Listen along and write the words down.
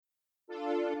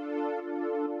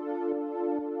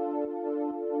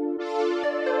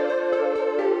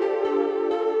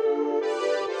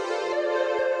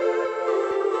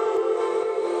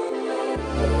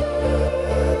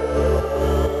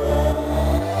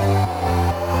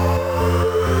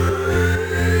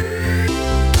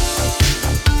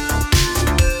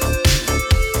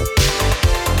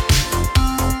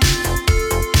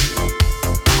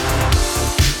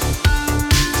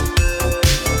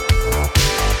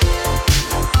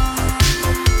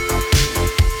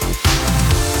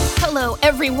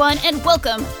everyone, and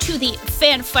welcome to the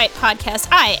Fan Fight Podcast.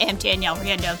 I am Danielle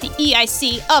Riendo, the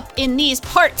EIC up in these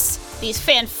parts. These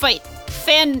I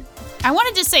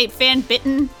wanted to say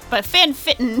fan-bitten, but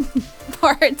fan-fitten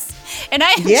parts. And I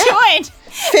am joined,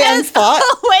 fan-fought.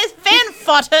 always,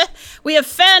 fan-foughter. We have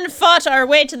fan-fought our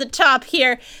way to the top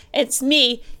here. It's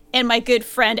me and my good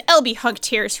friend, LB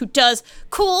Hunktears, who does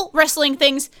cool wrestling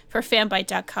things for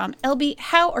fanbite.com. LB,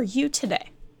 how are you today?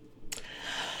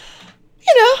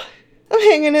 You know, I'm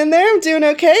hanging in there. I'm doing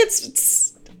okay.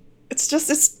 It's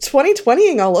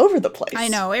 2020ing all over the place. I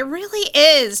know, it really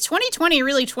is. 2020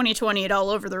 really 2020'd all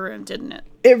over the room, didn't it?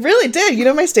 It really did. You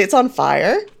know, my state's on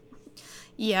fire.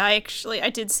 Yeah, I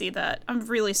did see that. I'm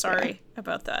really sorry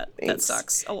about that. Thanks. That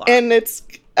sucks a lot. And it's,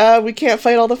 we can't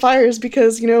fight all the fires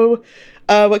because, you know,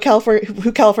 who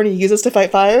California uses to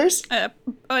fight fires?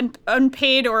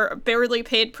 Unpaid or barely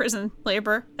paid prison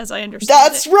labor, as I understand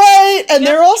That's right! And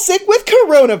they're all sick with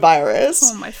coronavirus.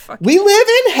 Oh my fucking... We live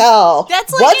in hell!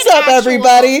 That's like What's up,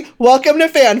 everybody? Welcome to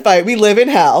Fan Fight. We live in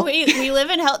hell. We live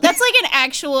in hell. That's like an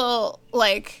actual,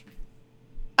 like...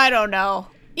 I don't know.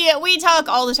 Yeah, we talk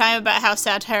all the time about how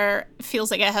satire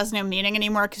feels like it has no meaning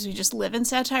anymore because we just live in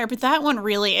satire, but that one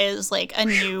really is like a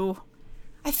new...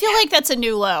 I feel like that's a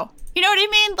new low. You know what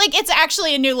I mean? Like, it's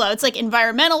actually a new low. It's like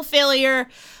environmental failure,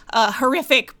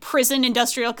 horrific prison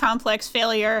industrial complex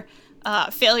failure,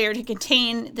 failure to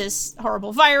contain this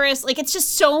horrible virus. Like, it's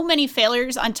just so many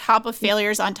failures on top of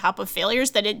failures on top of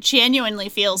failures that it genuinely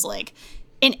feels like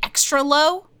an extra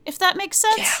low, if that makes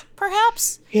sense,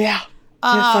 perhaps. Yeah.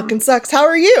 It fucking sucks. How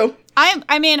are you? I'm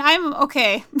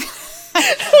okay.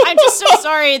 I'm just so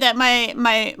sorry that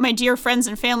my dear friends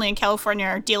and family in California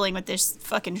are dealing with this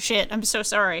fucking shit. I'm so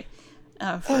sorry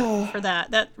for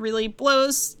that. That really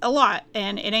blows a lot,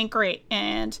 and it ain't great.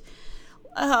 And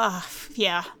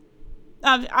yeah,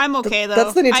 I'm okay though.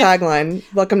 That's the new tagline.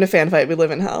 Welcome to Fan Fight. We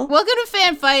live in hell. Welcome to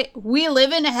Fan Fight. We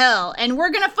live in hell, and we're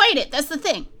gonna fight it. That's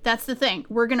the thing.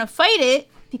 We're gonna fight it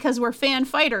because we're fan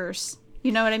fighters.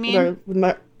 You know what I mean?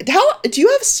 How do you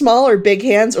have small or big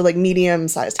hands or like medium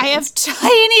sized hands? I have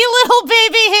tiny little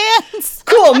baby hands.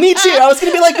 Cool, me too. I was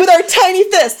gonna be like with our tiny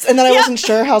fists, and then I wasn't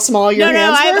sure how small your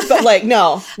hands were. But like,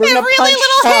 no, we're gonna really punch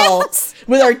hell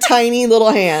with our tiny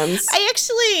little hands. I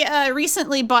actually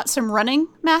recently bought some running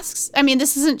masks. I mean,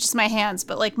 this isn't just my hands,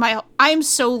 but like I'm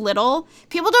so little.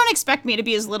 People don't expect me to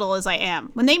be as little as I am.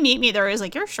 When they meet me, they're always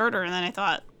like, "You're shorter than I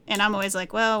thought," and I'm always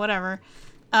like, "Well, whatever."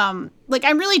 Like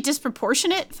I'm really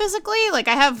disproportionate physically. Like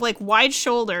I have like wide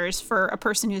shoulders for a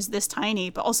person who's this tiny,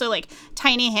 but also like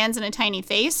tiny hands and a tiny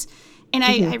face. And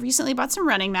I recently bought some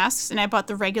running masks, and I bought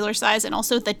the regular size and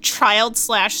also the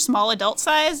child/small adult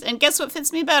size. And guess what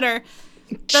fits me better?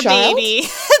 The baby.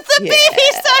 Baby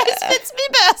size fits me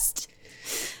best.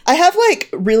 I have like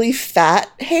really fat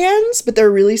hands, but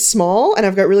they're really small, and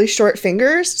I've got really short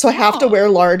fingers, so I have to wear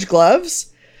large gloves.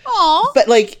 Aww. But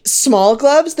like small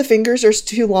gloves, the fingers are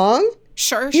too long.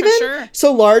 Sure.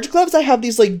 So large gloves, I have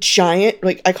these like giant,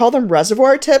 like I call them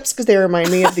reservoir tips because they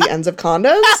remind me of the ends of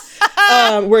condoms,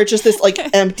 where it's just this like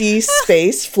empty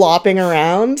space flopping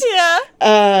around. Yeah.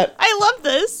 I love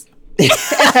this.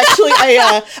 Actually,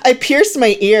 I pierced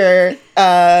my ear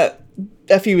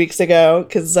a few weeks ago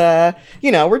because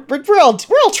you know we're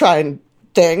all trying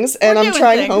things, and I'm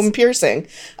trying home piercing.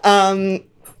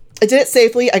 I did it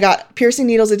safely. I got piercing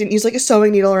needles. I didn't use like a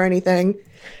sewing needle or anything.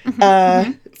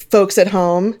 Folks at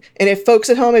home. And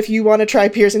if you want to try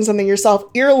piercing something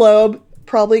yourself, earlobe,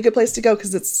 probably a good place to go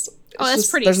because it's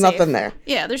just, pretty there's safe. Nothing there.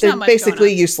 Yeah, they're not much basically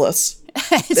going on. Useless.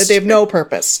 They have no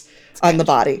purpose on the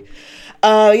body.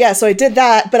 Yeah, so I did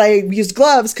that, but I used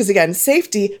gloves because, again,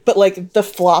 safety, but like the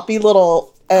floppy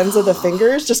little ends of the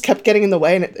fingers just kept getting in the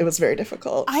way, and it was very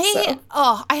difficult. I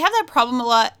have that problem a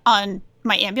lot on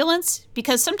my ambulance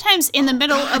because sometimes in the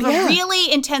middle of a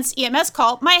really intense EMS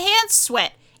call, my hands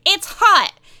sweat. It's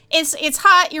hot. It's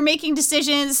hot. You're making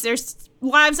decisions. There's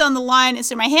lives on the line, and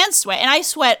so my hands sweat, and I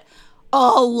sweat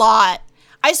a lot.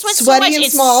 I sweat Sweaty so much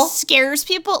and small. It scares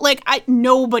people. Like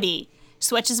nobody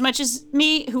sweats as much as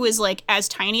me, who is like as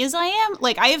tiny as I am.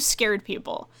 Like I have scared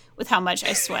people with how much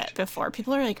I sweat before.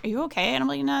 People are like, "Are you okay?" And I'm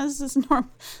like, "No, this is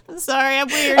normal. I'm sorry, I'm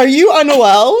weird." Are you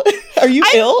unwell? Are you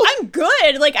ill? I'm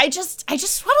good. Like I just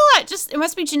sweat a lot. Just it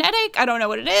must be genetic. I don't know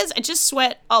what it is. I just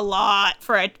sweat a lot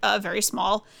for a very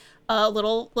small,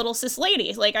 little cis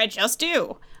lady. Like I just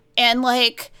do. And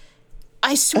like,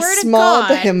 I swear to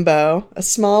God, a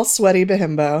small sweaty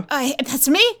bimbo. That's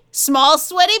me. Small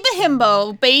sweaty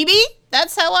bimbo, baby.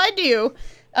 That's how I do.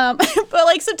 But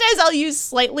like sometimes I'll use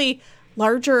slightly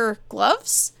larger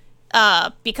gloves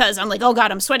because I'm like, oh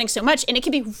God, I'm sweating so much. And it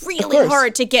can be really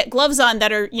hard to get gloves on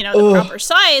that are, you know, the proper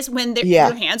size when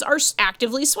your hands are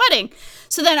actively sweating.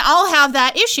 So then I'll have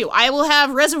that issue. I will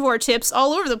have reservoir tips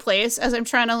all over the place as I'm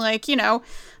trying to, like, you know,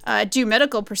 do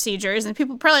medical procedures. And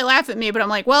people probably laugh at me, but I'm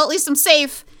like, well, at least I'm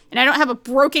safe. And I don't have a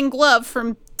broken glove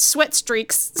from sweat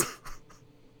streaks.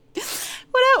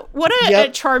 What a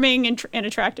charming and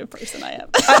attractive person I am.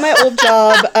 At my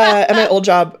old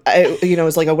job, I, you know, it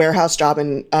was like a warehouse job,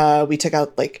 and we took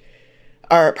out, like,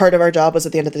 part of our job was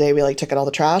at the end of the day we, like, took out all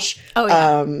the trash. Oh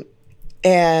yeah.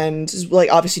 And, like,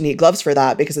 obviously you need gloves for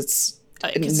that because it's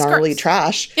gnarly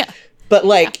trash. Yeah. But,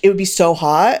 like, it would be so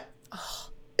hot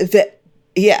that,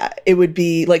 yeah, it would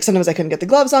be, like, sometimes I couldn't get the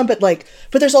gloves on, but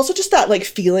there's also just that, like,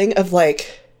 feeling of,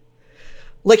 like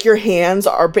your hands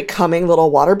are becoming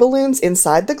little water balloons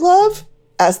inside the glove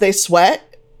as they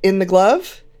sweat in the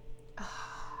glove.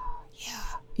 Yeah.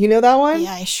 You know that one?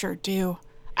 Yeah, I sure do.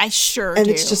 And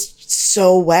it's just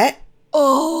so wet.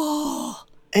 Oh.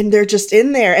 And they're just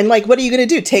in there. And, like, what are you going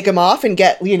to do? Take them off and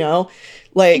get, you know,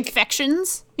 like...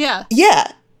 infections? Yeah.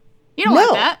 Yeah. You don't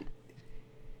want that.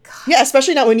 God. Yeah,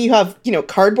 especially not when you have, you know,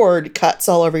 cardboard cuts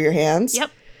all over your hands.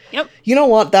 Yep. You don't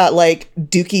want that, like,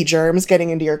 dookie germs getting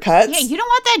into your cuts. Yeah, you don't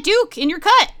want that duke in your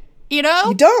cut, you know?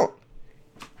 You don't.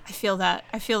 I feel that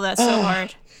so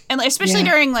hard. And especially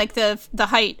during, like, the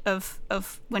height of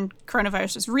when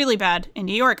coronavirus was really bad in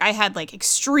New York, I had, like,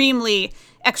 extremely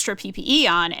extra PPE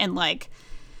on and, like,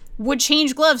 would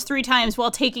change gloves 3 times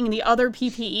while taking the other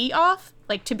PPE off,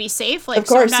 like, to be safe. Like, of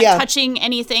course, so I'm not touching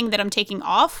anything that I'm taking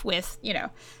off with, you know,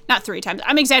 not 3 times.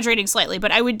 I'm exaggerating slightly,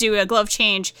 but I would do a glove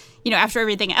change, you know, after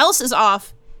everything else is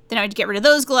off. Then I would get rid of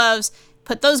those gloves,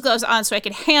 put those gloves on so I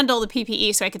could handle the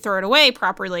PPE so I could throw it away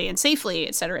properly and safely,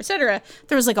 et cetera, et cetera.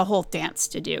 There was, like, a whole dance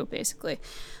to do, basically.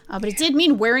 But it did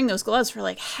mean wearing those gloves for,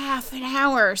 like, half an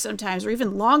hour sometimes, or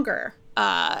even longer.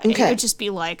 It would just be,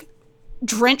 like,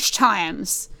 drench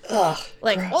times. Ugh,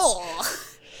 like, gross. Oh.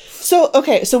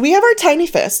 So we have our tiny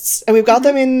fists, and we've got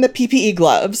them in the PPE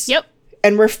gloves. Yep.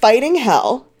 And we're fighting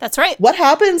hell. That's right. What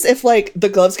happens if, like, the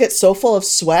gloves get so full of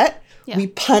sweat, we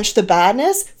punch the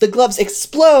badness, the gloves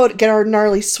explode, get our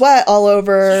gnarly sweat all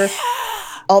over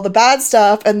all the bad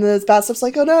stuff, and the bad stuff's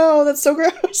like, oh no, that's so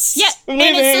gross. Yeah, and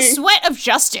it's the sweat of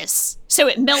justice. So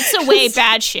it melts away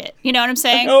bad shit. You know what I'm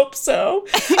saying? I hope so.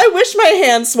 I wish my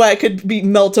hand sweat could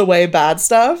melt away bad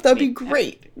stuff. That'd be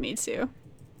great. Me too.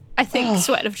 I think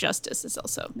Sweat of Justice is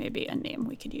also maybe a name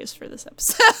we could use for this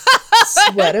episode.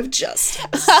 Sweat of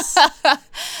Justice.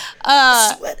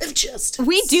 Sweat of Justice.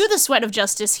 We do the Sweat of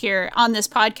Justice here on this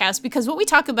podcast because what we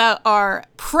talk about are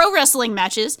pro wrestling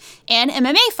matches and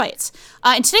MMA fights.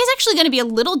 And today's actually going to be a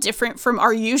little different from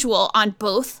our usual on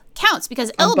both counts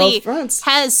because LB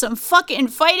has some fucking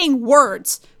fighting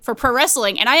words for pro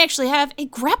wrestling, and I actually have a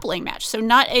grappling match. So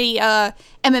not a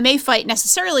MMA fight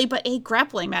necessarily, but a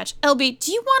grappling match. LB,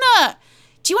 do you wanna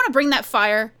bring that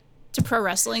fire to pro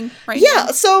wrestling right now? Yeah,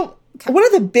 so one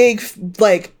of the big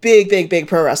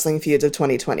pro wrestling feuds of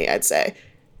 2020, I'd say.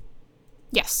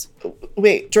 Yes.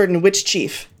 Wait, Jordan, which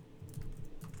chief?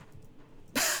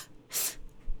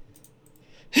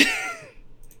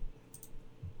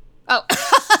 Oh.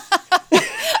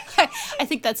 I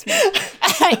think that's me.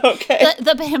 Okay.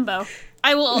 The bimbo.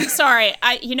 Sorry.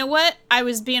 You know what? I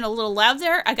was being a little loud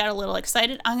there. I got a little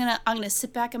excited. I'm gonna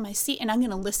sit back in my seat and I'm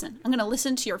gonna listen. I'm gonna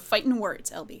listen to your fighting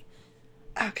words, LB.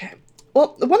 Okay.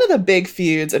 Well, one of the big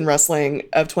feuds in wrestling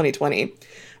of 2020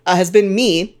 has been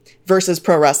me versus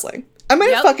pro wrestling. I'm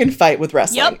gonna fucking fight with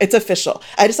wrestling. Yep. It's official.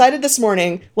 I decided this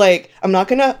morning, like, I'm not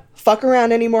gonna fuck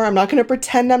around anymore. I'm not gonna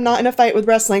pretend I'm not in a fight with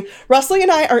wrestling. Wrestling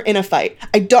and I are in a fight.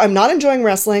 I'm not enjoying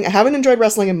wrestling. I haven't enjoyed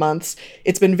wrestling in months.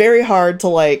 It's been very hard to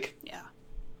like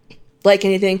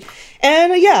anything.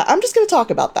 And I'm just gonna talk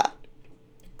about that.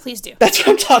 Please do. That's what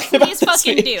I'm talking about. Please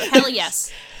fucking do. Hell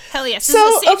yes. Hell yes. This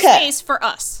is a safe space for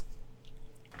us.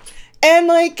 And,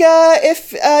 like,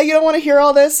 if you don't want to hear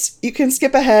all this, you can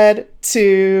skip ahead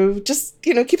to just,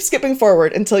 keep skipping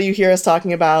forward until you hear us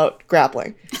talking about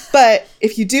grappling. But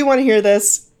if you do want to hear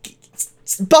this,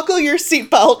 buckle your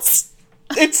seatbelts.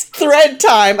 It's thread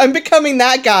time. I'm becoming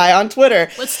that guy on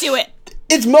Twitter. Let's do it.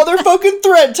 It's motherfucking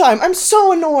thread time. I'm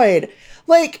so annoyed.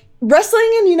 Like,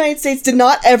 wrestling in the United States did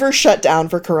not ever shut down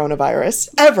for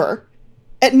coronavirus. Ever.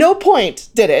 At no point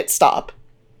did it stop.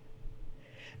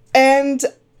 And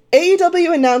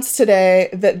AEW announced today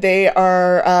that they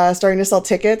are starting to sell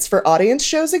tickets for audience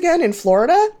shows again in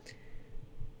Florida.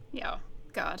 Yeah,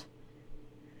 God.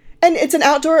 And it's an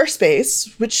outdoor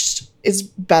space, which is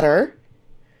better.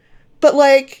 But,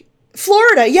 like,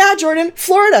 Florida. Yeah, Jordan,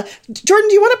 Florida. Jordan,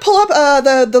 do you want to pull up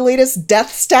the latest death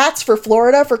stats for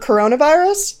Florida for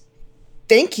coronavirus?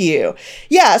 Thank you.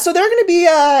 Yeah, so they're going to be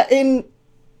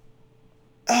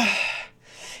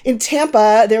in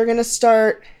Tampa. They're going to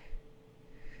start,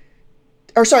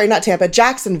 or sorry, not Tampa,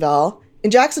 Jacksonville.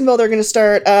 In Jacksonville, they're going to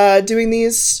start doing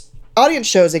these audience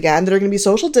shows again that are going to be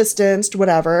social distanced,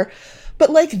 whatever. But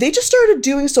like, they just started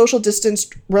doing social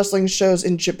distanced wrestling shows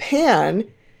in Japan,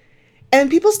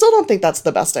 and people still don't think that's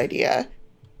the best idea.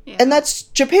 Yeah. And that's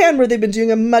Japan, where they've been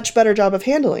doing a much better job of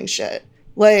handling shit.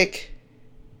 Like,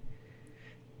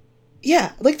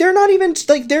 yeah, like they're not even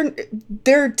like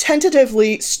they're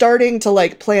tentatively starting to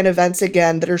like plan events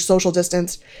again that are social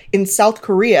distanced in South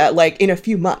Korea, like in a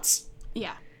few months.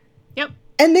 Yeah. Yep.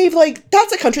 And they've like,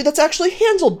 that's a country that's actually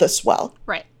handled this well.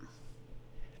 Right.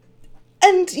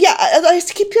 And yeah, I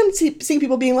keep seeing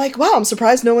people being like, wow, I'm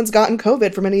surprised no one's gotten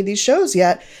COVID from any of these shows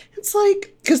yet. It's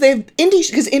like, because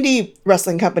indie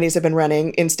wrestling companies have been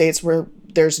running in states where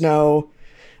there's no,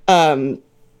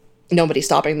 nobody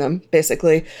stopping them,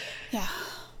 basically. Yeah.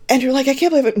 And you're like, I can't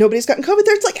believe it. Nobody's gotten COVID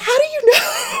there. It's like, how do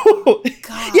you know?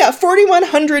 God. Yeah,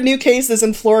 4,100 new cases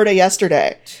in Florida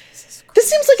yesterday. This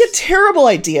seems like a terrible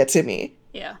idea to me.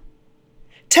 Yeah.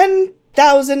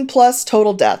 10,000 plus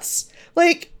total deaths.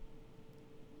 Like,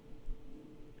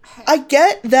 I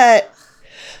get that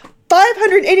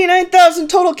 589,000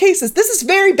 total cases. This is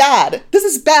very bad. This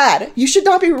is bad. You should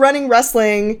not be running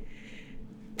wrestling.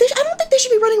 I don't think they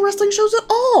should be running wrestling shows at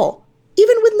all.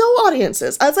 Even with no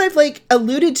audiences. As I've like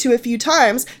alluded to a few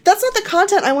times, that's not the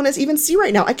content I want to even see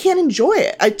right now. I can't enjoy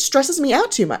it. It stresses me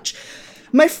out too much.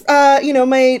 My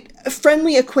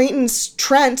friendly acquaintance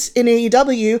Trent in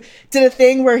AEW did a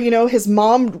thing where, his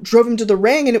mom drove him to the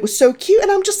ring and it was so cute.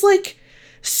 And I'm just like,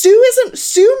 Sue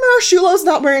Marashulo's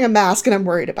not wearing a mask and I'm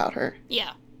worried about her.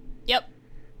 Yeah. Yep.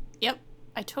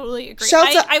 I totally agree.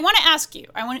 I want to ask you.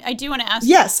 I do want to ask you.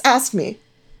 Yes, ask me.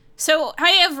 So I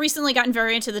have recently gotten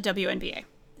very into the WNBA.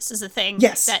 This is a thing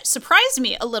that surprised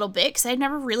me a little bit because I'd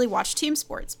never really watched team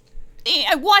sports.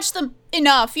 I watched them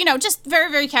enough, just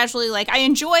very, very casually. Like, I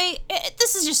enjoy,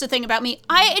 this is just a thing about me.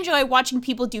 I enjoy watching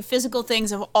people do physical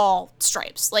things of all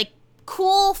stripes. Like,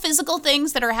 cool physical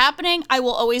things that are happening, I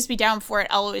will always be down for it.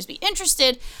 I'll always be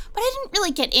interested. But I didn't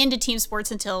really get into team sports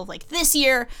until, like, this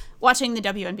year, watching the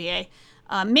WNBA.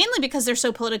 Mainly because they're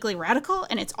so politically radical,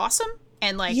 and it's awesome.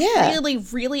 And, like, really,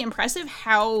 really impressive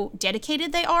how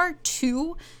dedicated they are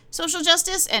to social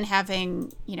justice and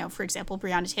having, for example,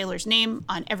 Breonna Taylor's name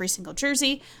on every single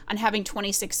jersey, on having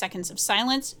 26 seconds of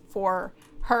silence for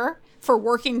her, for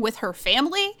working with her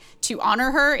family to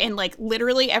honor her in, like,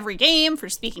 literally every game, for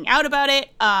speaking out about it,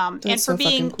 and for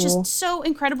being just so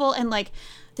incredible. And, like,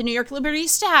 the New York Liberty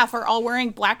staff are all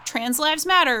wearing Black Trans Lives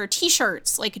Matter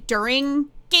t-shirts, like, during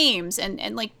games and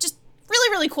like, just really,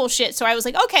 really cool shit. So I was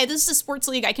like, okay, this is a sports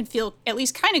league I can feel at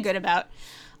least kind of good about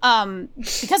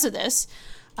because of this.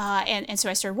 And so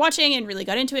I started watching and really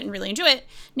got into it and really enjoy it.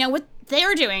 Now, what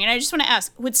they're doing, and I just want to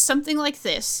ask, would something like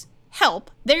this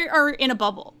help? They are in a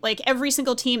bubble. Like, every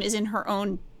single team is in her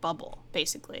own bubble,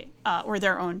 basically, or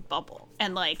their own bubble.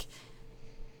 And, like,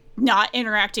 not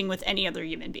interacting with any other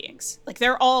human beings. Like,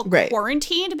 they're all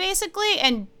quarantined, basically,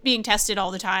 and being tested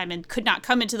all the time and could not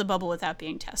come into the bubble without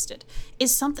being tested.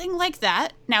 Is something like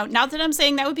that, now, not that I'm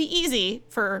saying that would be easy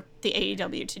for the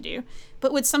AEW to do,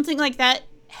 but would something like that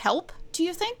help, do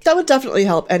you think? That would definitely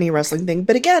help any wrestling thing.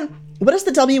 But again, what does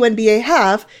the WNBA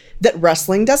have that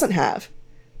wrestling doesn't have?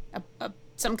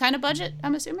 Some kind of budget,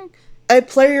 I'm assuming? A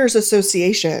players'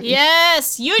 association.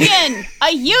 Yes, union!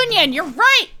 A union, you're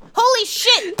right! Holy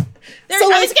shit! So,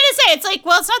 like, I was going to say, it's like,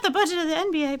 well, it's not the budget of the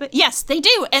NBA, but yes, they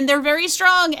do. And they're very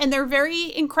strong, and they're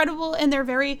very incredible, and they're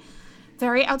very,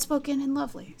 very outspoken and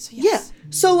lovely. So, yes.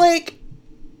 Yeah. So, like,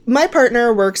 my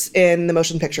partner works in the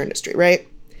motion picture industry, right?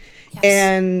 Yes.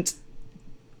 And,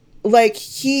 like,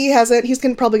 he's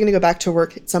probably going to go back to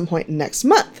work at some point next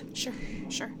month. Sure.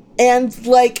 And,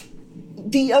 like,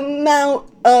 the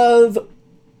amount of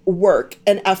work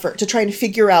and effort to try and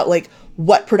figure out, like,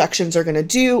 what productions are going to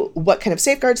do, what kind of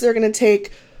safeguards they're going to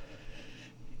take,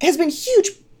 has been huge.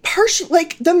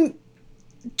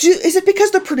 Is it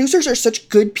because the producers are such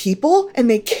good people and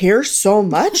they care so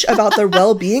much about the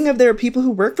well-being of their people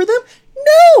who work for them?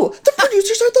 No! The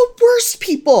producers are the worst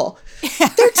people.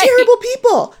 They're terrible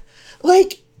people.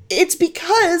 Like, it's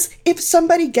because if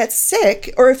somebody gets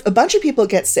sick, or if a bunch of people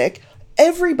get sick,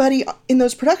 everybody in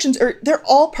those productions they're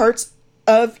all parts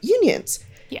of unions.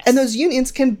 Yes. And those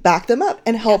unions can back them up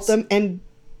and help them and,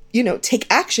 take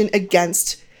action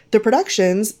against the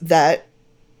productions that,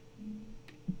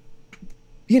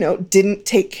 didn't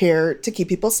take care to keep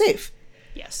people safe.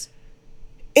 Yes.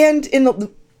 And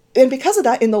because of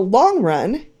that, in the long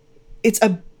run, it's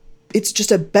just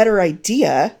a better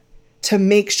idea to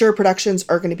make sure productions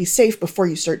are going to be safe before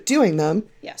you start doing them.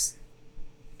 Yes.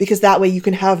 Because that way you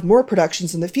can have more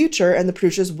productions in the future and the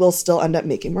producers will still end up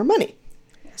making more money.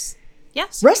 Yes.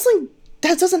 Yes. Wrestling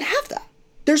that doesn't have that.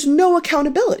 There's no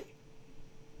accountability.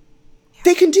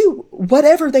 They can do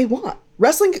whatever they want.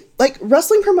 Wrestling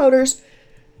promoters,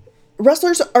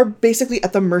 wrestlers are basically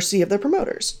at the mercy of the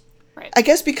promoters. Right. I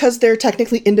guess because they're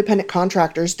technically independent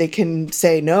contractors, they can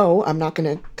say, no, I'm not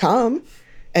going to come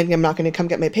and I'm not going to come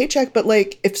get my paycheck. But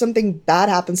like, if something bad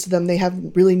happens to them, they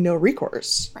have really no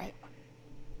recourse. Right.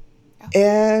 Yeah.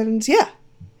 And yeah,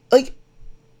 like,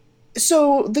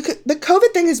 so the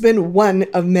COVID thing has been one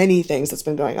of many things that's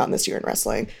been going on this year in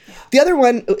wrestling. Yeah. The other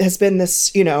one has been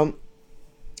this, you know,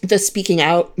 the speaking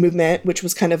out movement, which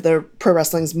was kind of the pro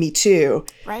wrestling's Me Too.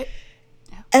 Right.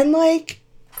 Yeah. And like,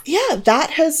 yeah,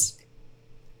 that has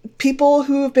people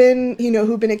who have been, you know,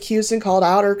 who've been accused and called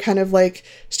out are kind of like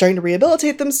starting to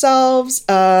rehabilitate themselves.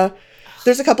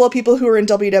 There's a couple of people who are in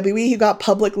WWE who got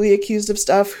publicly accused of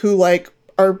stuff who like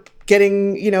are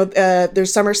getting, you know,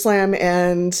 there's SummerSlam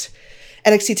and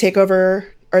NXT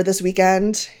TakeOver are this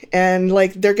weekend, and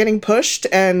like they're getting pushed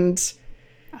and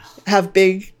have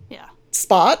big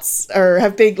spots or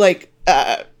have big like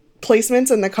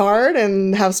placements in the card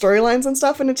and have storylines and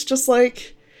stuff, and it's just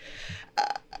like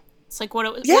it's like what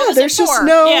it was. Yeah, what was there's it just for?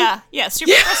 no. Yeah,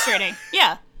 super frustrating.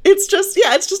 Yeah, it's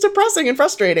just depressing and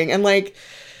frustrating, and like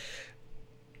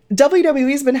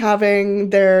WWE's been having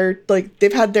their like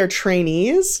they've had their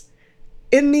trainees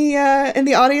in the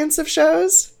audience of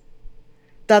shows.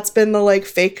 That's been the like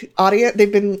fake audience.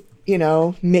 They've been, you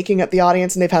know, making up the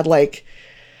audience, and they've had like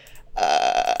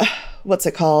what's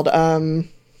it called?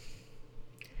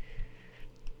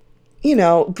 You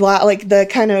know, like the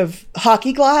kind of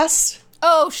hockey glass.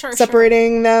 Oh, sure.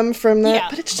 Separating them from the. Yeah.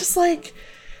 But it's just like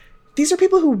these are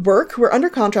people who are under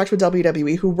contract with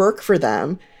WWE, who work for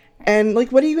them. And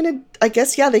like, what are you gonna? I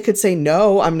guess they could say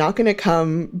no. I'm not gonna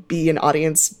come be an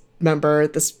audience member.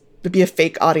 This would be a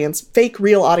fake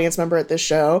real audience member at this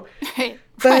show. Right.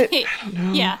 But right. I don't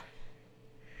know. Yeah.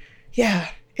 Yeah.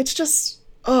 It's just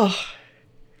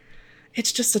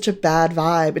it's just such a bad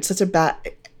vibe. It's such a bad.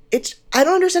 I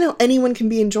don't understand how anyone can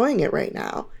be enjoying it right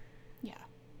now. Yeah.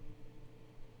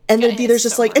 And then there's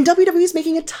just so like, hard. And WWE's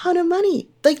making a ton of money.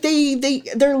 Like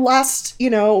their last, you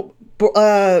know,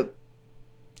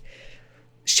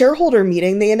 shareholder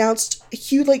meeting, they announced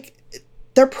huge, like,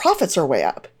 their profits are way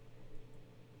up.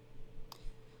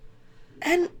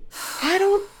 And I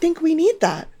don't think we need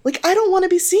that. Like, I don't want to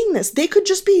be seeing this. They could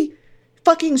just be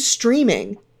fucking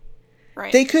streaming.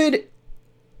 Right. They could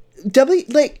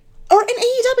or in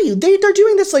AEW, they're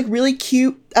doing this like really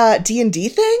cute D&D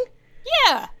thing.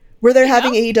 Yeah. Where they're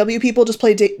having AEW people just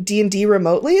play D&D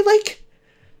remotely. Like,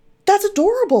 that's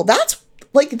adorable. That's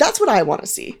what I want to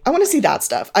see. I want to see that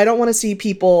stuff. I don't want to see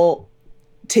people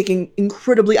taking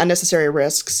incredibly unnecessary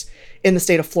risks in the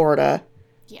state of Florida.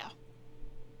 Yeah.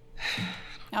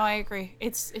 No, I agree.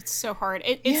 It's so hard.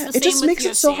 It's the same it just with makes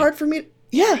UFC. it so hard for me.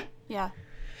 Yeah. Yeah.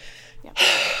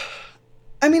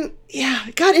 I mean, yeah,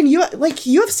 God, and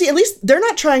UFC, at least they're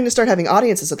not trying to start having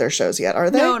audiences at their shows yet, are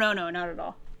they? No, not at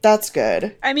all. That's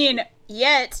good. I mean,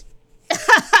 yet.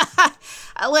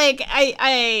 Like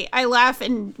I laugh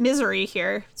in misery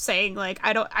here, saying like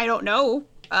I don't know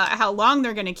how long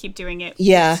they're gonna keep doing it.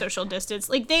 Yeah. With social distance.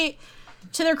 Like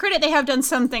to their credit, they have done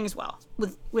some things well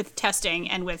with testing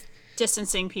and with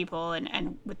distancing people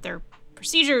and with their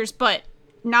procedures, but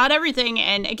not everything.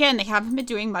 And again, they haven't been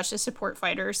doing much to support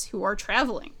fighters who are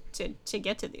traveling to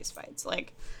get to these fights.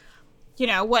 Like, you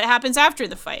know, what happens after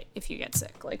the fight if you get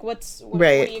sick? Like, what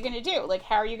are you going to do? Like,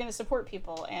 how are you going to support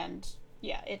people? And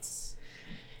yeah, it's.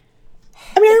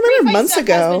 I mean, I remember months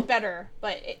ago. Has been better,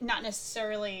 but not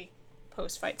necessarily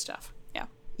post-fight stuff. Yeah.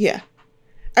 Yeah,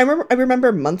 I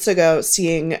remember months ago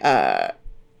seeing.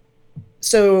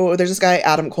 So there's this guy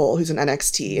Adam Cole who's in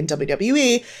NXT in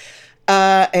WWE.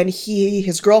 And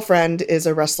his girlfriend is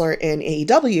a wrestler in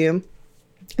AEW,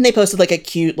 and they posted like a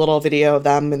cute little video of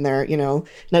them in their, you know,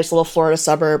 nice little Florida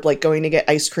suburb, like going to get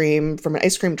ice cream from an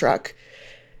ice cream truck.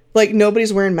 Like,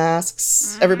 nobody's wearing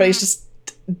masks. Everybody's just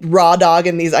raw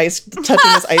dogging touching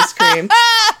this ice cream.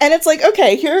 And it's like,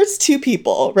 okay, here's two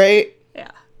people, right?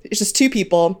 Yeah. It's just two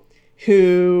people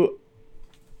who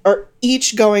are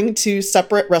each going to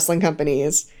separate wrestling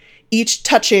companies, each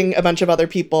touching a bunch of other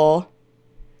people.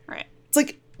 It's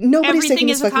like nobody's taking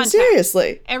this fucking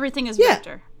seriously. Everything is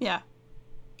vector. Yeah.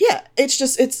 Yeah.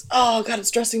 It's oh God, it's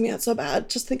stressing me out so bad.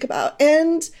 Just think about.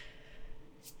 And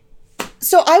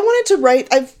so I wanted to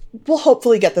write, we'll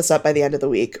hopefully get this up by the end of the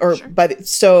week or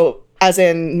so as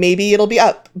in maybe it'll be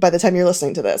up by the time you're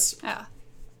listening to this. Yeah.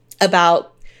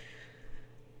 About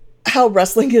how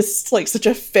wrestling is like such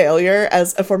a failure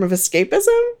as a form of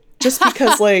escapism, just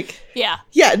because like yeah,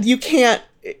 you can't,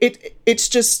 it's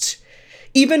just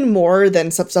even more than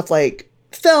stuff like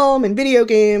film and video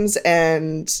games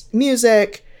and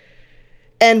music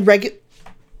and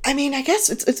I mean, I guess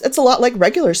it's a lot like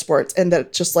regular sports, and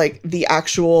that just like the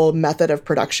actual method of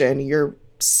production, you're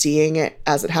seeing it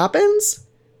as it happens.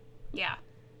 Yeah.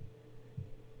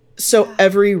 So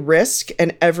every risk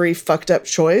and every fucked up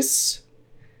choice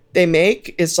they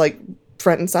make is like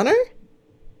front and center.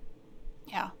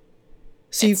 Yeah.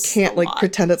 So you can't like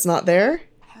pretend it's not there.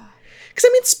 Because I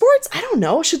mean, sports, I don't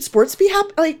know. Should sports be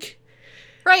like?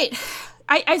 Right.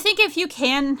 I think if you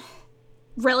can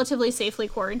relatively safely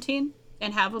quarantine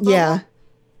and have a bubble,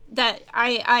 that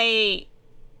I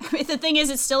the thing is,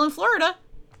 it's still in Florida.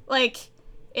 Like,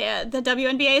 the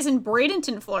WNBA is in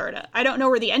Bradenton, Florida. I don't know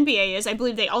where the NBA is. I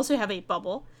believe they also have a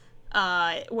bubble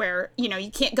where, you know,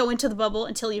 you can't go into the bubble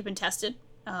until you've been tested,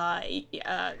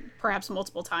 perhaps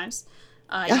multiple times.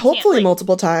 Hopefully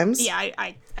multiple times. Yeah,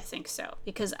 I think so.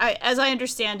 Because as I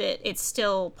understand it, it's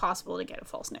still possible to get a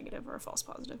false negative or a false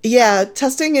positive. Yeah,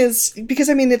 testing is, because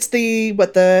I mean, it's they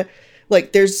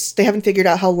haven't figured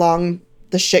out how long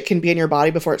the shit can be in your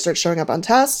body before it starts showing up on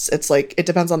tests. It's like, it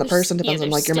depends on the person, depends on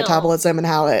like your metabolism and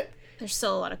how it. There's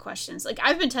still a lot of questions. Like,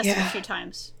 I've been tested a few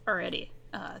times already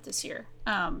this year,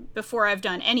 before I've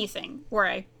done anything where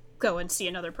I go and see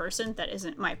another person that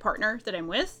isn't my partner that I'm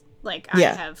with. Like, I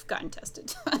have gotten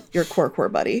tested. Your core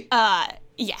buddy.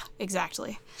 Yeah,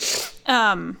 exactly.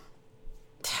 But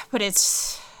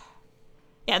it's,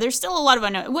 there's still a lot of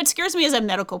unknown. What scares me as a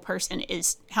medical person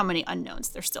is how many unknowns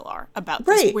there still are about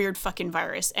this weird fucking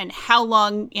virus, and how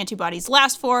long antibodies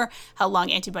last for, how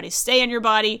long antibodies stay in your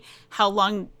body, how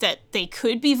long that they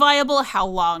could be viable, how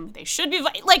long they should be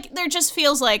like, there just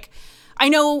feels like, I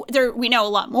know we know a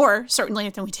lot more, certainly,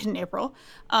 than we did in April,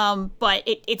 but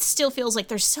it still feels like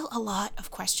there's still a lot of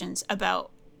questions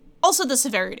about also the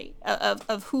severity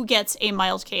of who gets a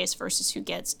mild case versus who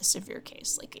gets a severe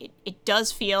case. Like, it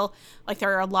does feel like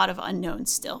there are a lot of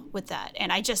unknowns still with that,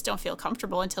 and I just don't feel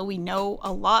comfortable until we know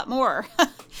a lot more.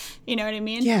 You know what I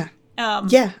mean? Yeah.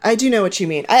 Yeah, I do know what you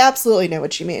mean. I absolutely know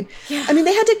what you mean. Yeah. I mean,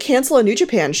 they had to cancel a New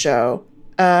Japan show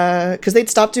because they'd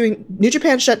stopped doing... New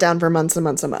Japan shut down for months and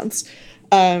months and months.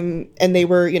 And they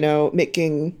were, you know,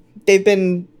 they've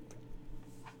been,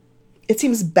 it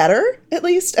seems, better, at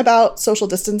least, about social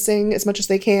distancing as much as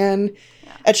they can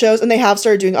at shows. And they have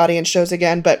started doing audience shows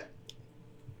again, but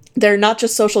they're not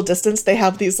just social distance. They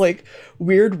have these, like,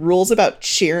 weird rules about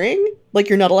cheering. Like,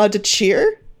 you're not allowed to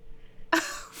cheer.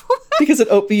 Because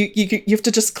you have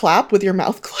to just clap with your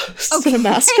mouth closed and a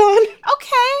mask on.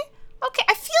 Okay.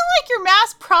 I feel like your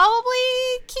mask probably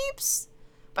keeps...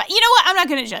 But you know what? I'm not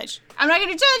going to judge.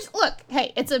 Look,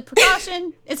 hey, it's a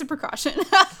precaution.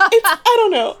 I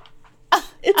don't know.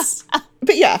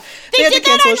 But yeah. They did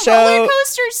that on roller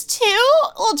coasters too?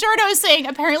 Well, Jordan was saying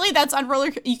apparently that's on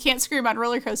you can't scream on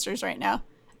roller coasters right now.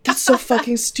 That's so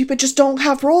fucking stupid. Just don't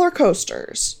have roller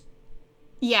coasters.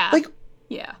 Yeah. Like,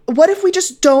 what if we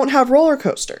just don't have roller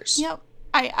coasters? Yep.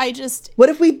 What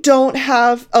if we don't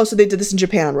have... Oh, so they did this in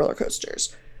Japan on roller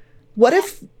coasters. What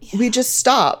if we just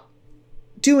stop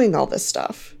doing all this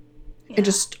stuff and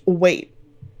just wait?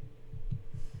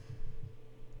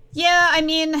 Yeah, I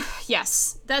mean,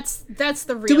 yes, that's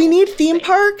the real... Do we need theme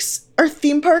parks? Are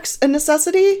theme parks a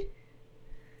necessity?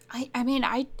 I mean,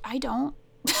 I don't.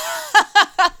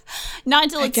 Not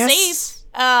until it's safe.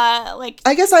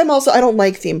 I guess I don't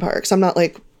like theme parks. I'm not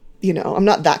like, you know, I'm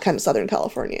not that kind of Southern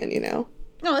Californian, you know?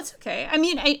 No, that's okay. I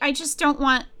mean, I just don't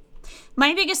want...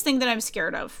 My biggest thing that I'm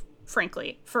scared of,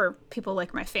 frankly, for people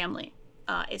like my family,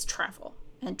 is travel.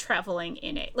 And traveling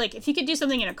in a... Like, if you could do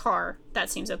something in a car, that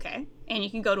seems okay. And you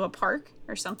can go to a park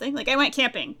or something. Like, I went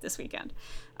camping this weekend.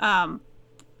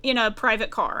 In a private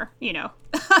car, you know.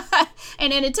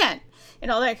 And in a tent. And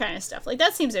all that kind of stuff. Like,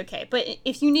 that seems okay. But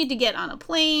if you need to get on a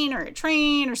plane or a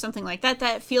train or something like that,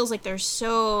 that feels like there's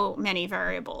so many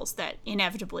variables that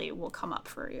inevitably will come up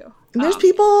for you. And there's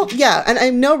people... Yeah, and I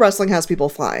know wrestling has people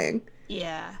flying.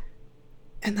 Yeah.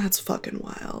 And that's fucking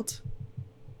wild.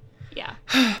 Yeah.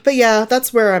 But yeah,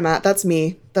 that's where I'm at. That's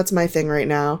me. That's my thing right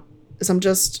now. Is I'm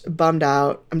just bummed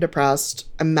out. I'm depressed.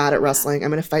 I'm mad at wrestling. I'm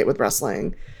going to fight with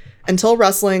wrestling. Until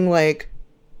wrestling, like,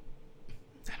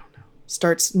 I don't know,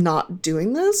 starts not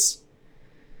doing this,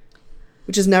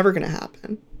 which is never going to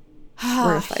happen. We're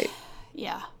going to fight.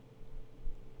 Yeah.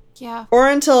 Yeah. Or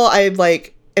until I,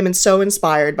 like, am so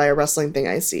inspired by a wrestling thing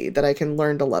I see that I can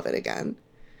learn to love it again.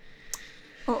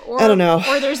 Or, I don't know.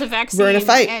 Or there's a vaccine. We're in a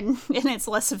fight. And it's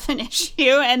less of an issue.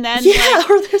 And then, yeah,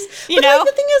 or there's... You know? Like,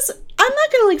 the thing is, I'm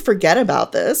not gonna like forget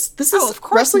about this. This is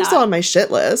wrestling's still on my shit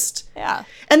list. Yeah.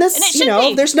 And this, you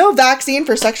know, there's no vaccine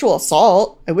for sexual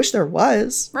assault. I wish there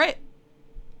was. Right.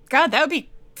 God, that would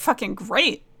be fucking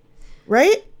great.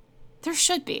 Right? There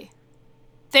should be.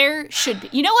 There should be.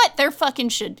 You know what? There fucking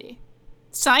should be.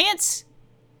 Science.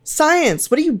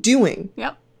 What are you doing?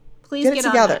 Yep. Please get it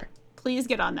together. On that. Please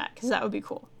get on that, because that would be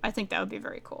cool. I think that would be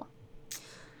very cool.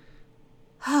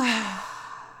 I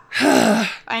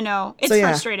know. It's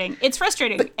frustrating. It's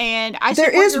frustrating. But and I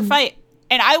support your fight.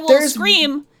 And I will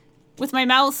scream with my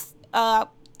mouth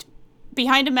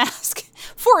behind a mask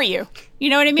for you. You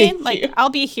know what I mean? I'll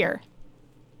be here.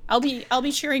 I'll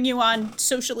be cheering you on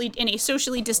in a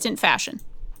socially distant fashion.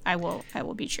 I will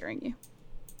be cheering you.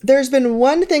 There's been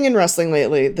one thing in wrestling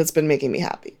lately that's been making me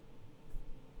happy.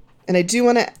 And I do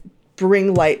want to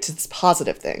bring light to this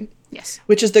positive thing. Yes.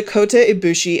 Which is the Kota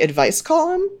Ibushi advice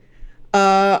column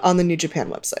on the New Japan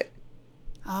website.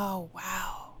 Oh,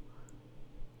 wow.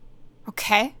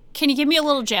 Okay. Can you give me a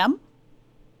little gem?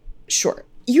 Sure.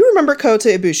 You remember Kota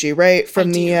Ibushi, right?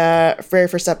 From the very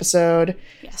first episode.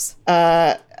 Yes.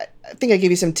 I think I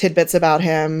gave you some tidbits about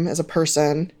him as a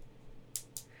person.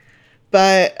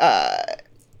 But,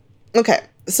 okay.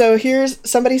 So here's,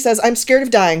 somebody says, I'm scared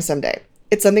of dying someday.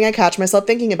 It's something I catch myself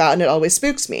thinking about and it always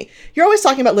spooks me. You're always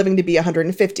talking about living to be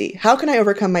 150. How can I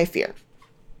overcome my fear?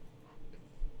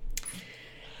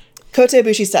 Kota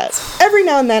Ibushi says, every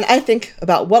now and then I think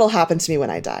about what'll happen to me when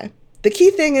I die. The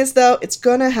key thing is, though, it's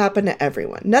gonna happen to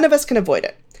everyone. None of us can avoid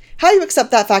it. How you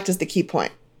accept that fact is the key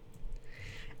point.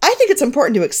 I think it's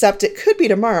important to accept it could be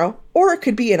tomorrow, or it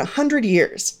could be in 100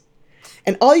 years.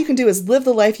 And all you can do is live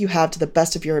the life you have to the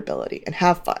best of your ability and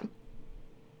have fun.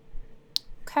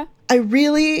 Okay.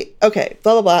 Okay,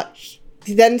 blah, blah, blah.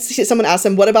 Then someone asked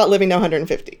him, what about living to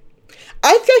 150?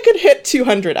 I think I could hit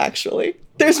 200, actually.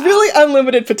 There's really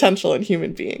unlimited potential in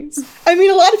human beings. I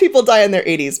mean, a lot of people die in their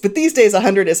 80s, but these days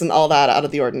 100 isn't all that out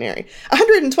of the ordinary.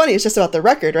 120 is just about the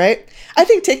record, right? I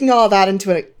think taking all of that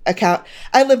into account,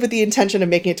 I live with the intention of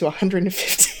making it to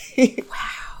 150.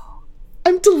 Wow.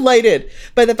 I'm delighted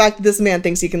by the fact that this man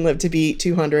thinks he can live to be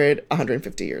 200,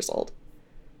 150 years old.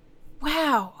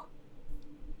 Wow.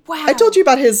 Wow. I told you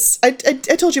about his, I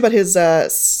told you about his,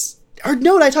 or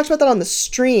no, I talked about that on the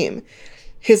stream.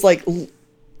 His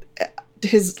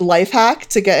life hack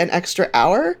to get an extra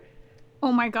hour.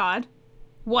 Oh my God.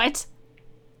 What?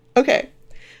 Okay.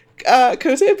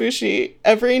 Kota Ibushi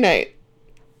every night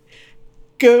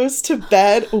goes to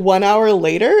bed 1 hour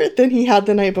later than he had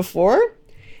the night before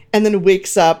and then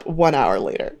wakes up 1 hour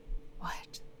later.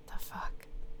 What the fuck?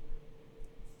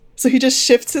 So he just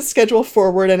shifts his schedule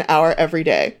forward an hour every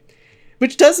day,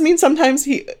 which does mean sometimes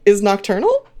he is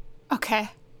nocturnal. Okay.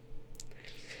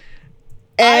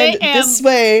 And this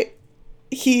way,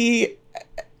 he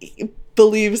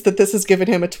believes that this has given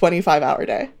him a 25-hour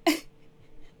day.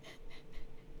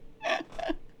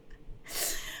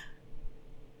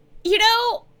 You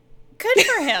know, good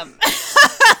for him.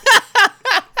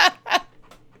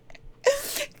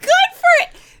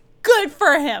 Good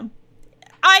for him.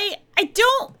 I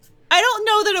don't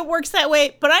know that it works that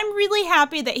way, but I'm really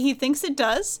happy that he thinks it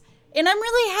does. And I'm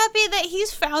really happy that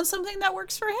he's found something that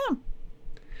works for him.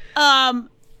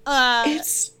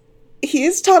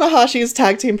 He's Tanahashi's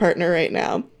tag team partner right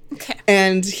now. Okay.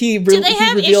 And do they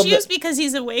have issues because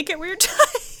he's awake at weird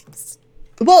times?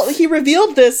 Well, he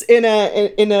revealed this in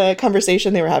a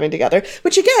conversation they were having together,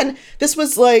 which again, this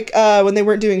was like when they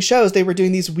weren't doing shows, they were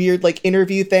doing these weird like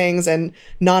interview things and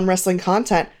non-wrestling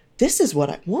content. This is what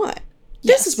I want.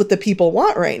 Yes. This is what the people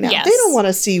want right now. Yes. They don't want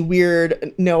to see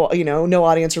weird, no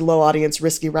audience or low audience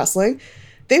risky wrestling.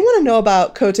 They want to know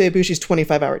about Kota Ibushi's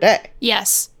 25-hour day.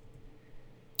 Yes.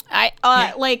 What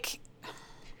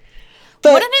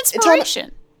an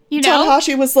inspiration.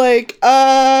 Tanahashi was like,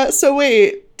 so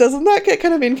wait, doesn't that get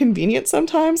kind of inconvenient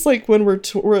sometimes? Like when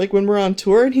we're on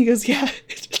tour? And he goes, yeah,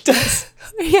 it does.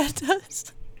 Yeah, it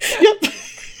does. Yep.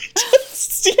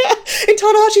 Yeah. And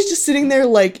Tanahashi's just sitting there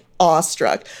like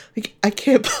awestruck. Like, I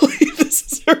can't believe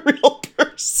this is a real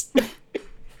person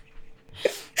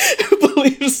who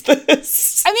believes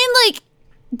this. I mean, like,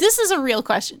 this is a real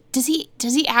question. Does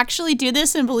he actually do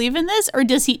this and believe in this, or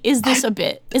is this a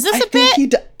bit? Is this a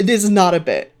bit? It is not a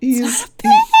bit. It's not a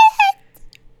bit.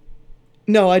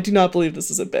 No, I do not believe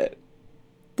this is a bit.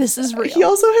 This is real. He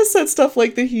also has said stuff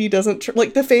like that he doesn't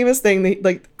like the famous thing,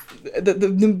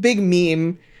 the big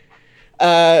meme.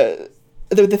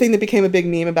 The thing that became a big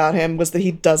meme about him was that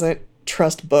he doesn't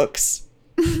trust books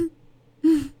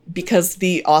because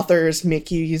the authors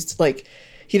make you use like.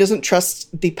 He doesn't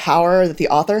trust the power that the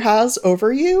author has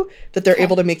over you, that they're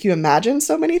able to make you imagine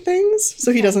so many things.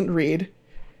 So he doesn't read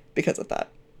because of that.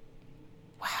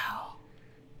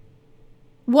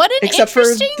 What an except for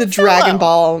interesting the fellow. Dragon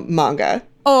Ball manga.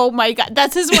 Oh my god,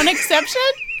 that's his one exception?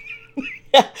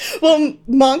 Yeah. Well,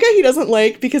 manga he doesn't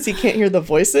like because he can't hear the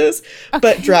voices,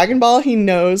 but Dragon Ball he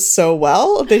knows so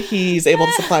well that he's able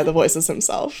to supply the voices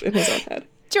himself in his own head.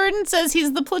 Jordan says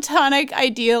he's the platonic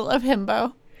ideal of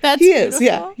himbo. That's He beautiful. is,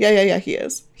 yeah, he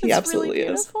is. He That's absolutely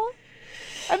really is.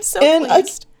 I'm so And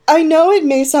pleased. I know it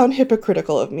may sound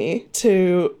hypocritical of me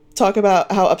to talk about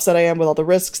how upset I am with all the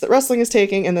risks that wrestling is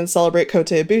taking and then celebrate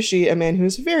Kota Ibushi, a man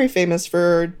who's very famous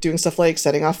for doing stuff like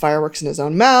setting off fireworks in his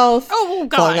own mouth, Oh,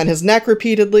 God. falling on his neck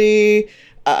repeatedly,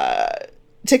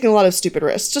 taking a lot of stupid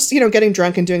risks, just, getting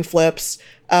drunk and doing flips,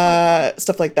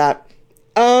 stuff like that.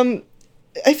 I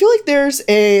feel like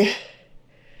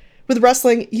with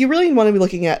wrestling, you really want to be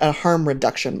looking at a harm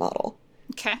reduction model.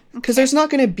 Okay. Because there's no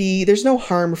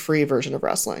harm-free version of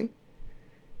wrestling.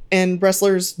 And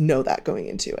wrestlers know that going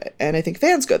into it. And I think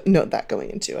fans know that going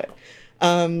into it.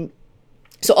 So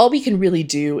all we can really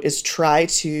do is try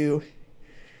to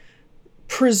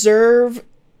preserve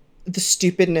the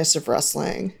stupidness of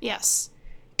wrestling. Yes.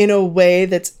 In a way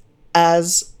that's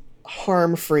as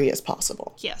harm-free as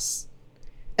possible. Yes.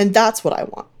 And that's what I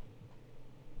want.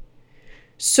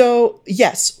 So,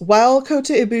 yes, while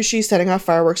Kota Ibushi setting off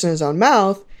fireworks in his own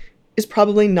mouth is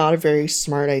probably not a very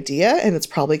smart idea, and it's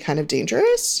probably kind of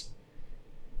dangerous,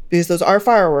 because those are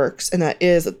fireworks, and that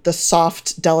is the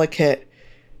soft, delicate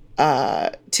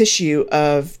tissue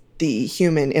of the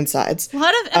human insides. A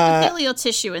lot of epithelial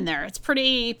tissue in there. It's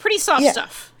pretty soft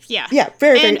stuff. Yeah. Yeah,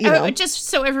 very, and just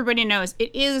so everybody knows, it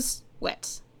is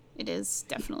wet. It is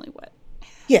definitely wet.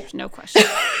 Yeah. There's no question.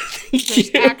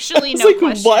 There's actually no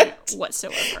question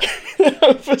whatsoever.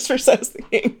 First I was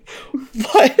thinking,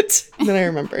 what? And then I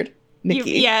remembered.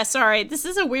 Nikki. Yeah, sorry. This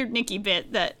is a weird Nikki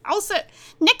bit that also...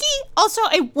 Nikki, also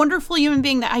a wonderful human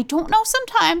being that I don't know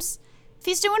sometimes if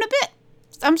he's doing a bit.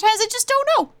 Sometimes I just don't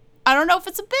know. I don't know if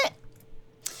it's a bit.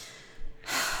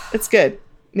 It's good.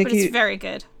 Nikki, but it's very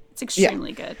good. It's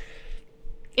extremely good.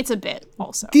 It's a bit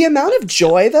also. The amount of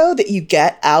joy, though, that you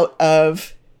get out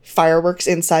of fireworks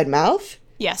inside mouth.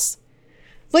 Yes.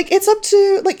 It's up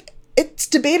to, it's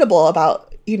debatable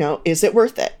about, is it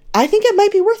worth it? I think it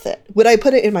might be worth it. Would I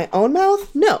put it in my own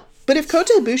mouth? No. But if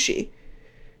Kota Ibushi,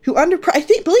 who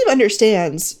believe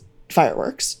understands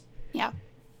fireworks. Yeah.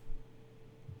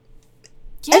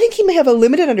 I think he may have a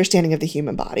limited understanding of the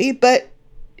human body, but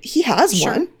he has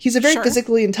one. He's a very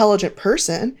physically intelligent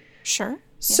person. Sure.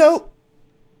 So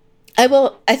I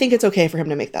think it's okay for him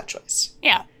to make that choice.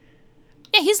 Yeah.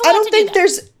 Yeah, he's allowed I don't to think do that.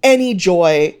 there's any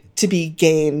joy to be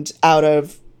gained out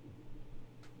of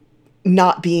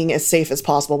not being as safe as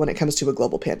possible when it comes to a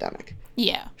global pandemic.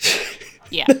 Yeah.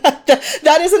 Yeah.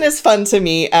 That isn't as fun to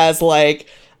me as bleeding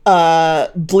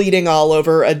all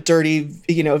over a dirty,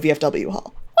 VFW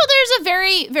hall. Well, there's a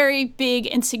very, very big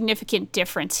and significant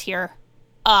difference here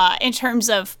in terms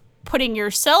of putting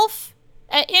yourself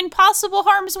in possible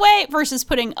harm's way versus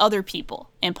putting other people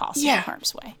in possible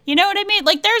harm's way. You know what I mean?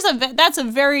 That's a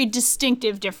very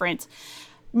distinctive difference.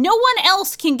 No one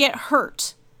else can get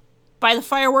hurt by the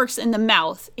fireworks in the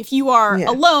mouth if you are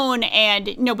alone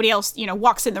and nobody else,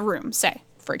 walks in the room, say,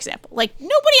 for example.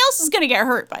 Nobody else is going to get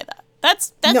hurt by that.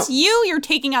 That's you. You're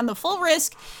taking on the full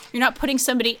risk. You're not putting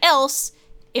somebody else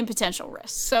in potential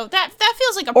risk. So that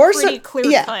feels like a pretty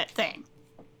clear-cut thing.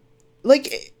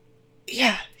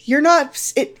 You're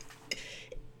not...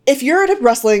 If you're at a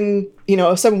wrestling,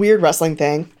 some weird wrestling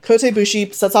thing, Kota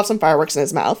Ibushi sets off some fireworks in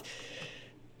his mouth,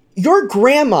 your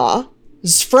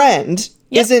grandma's friend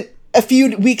isn't a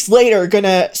few weeks later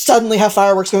gonna suddenly have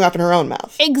fireworks going off in her own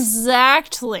mouth.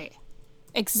 Exactly.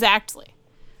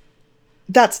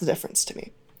 That's the difference to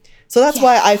me. So that's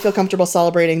why I feel comfortable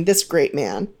celebrating this great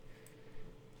man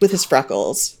with his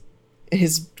freckles and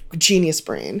his genius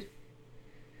brain,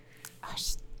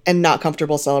 and not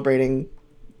comfortable celebrating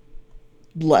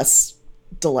less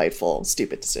delightful,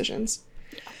 stupid decisions.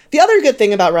 The other good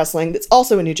thing about wrestling that's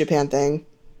also a New Japan thing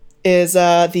is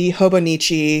the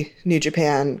Hobonichi New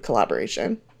Japan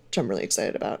collaboration, which I'm really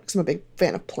excited about because I'm a big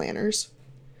fan of planners.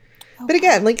 Okay. But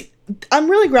again, I'm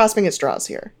really grasping at straws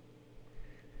here.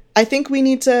 I think we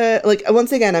need to,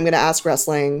 once again, I'm going to ask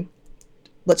wrestling,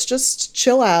 let's just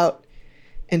chill out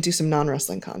and do some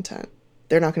non-wrestling content.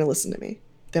 They're not going to listen to me.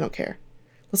 They don't care.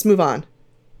 Let's move on.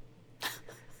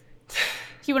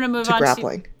 You want to move to on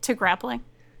grappling. To grappling?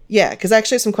 Yeah, because I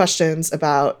actually have some questions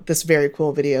about this very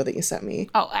cool video that you sent me.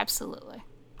 Oh, absolutely.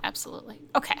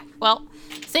 Okay, well,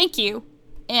 thank you.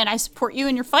 And I support you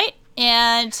in your fight.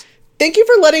 And thank you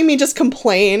for letting me just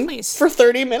complain for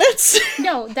 30 minutes.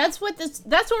 No, that's what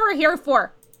we're here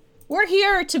for. We're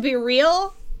here to be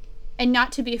real and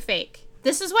not to be fake.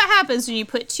 This is what happens when you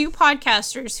put two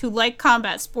podcasters who like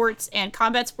combat sports and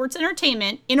combat sports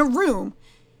entertainment in a room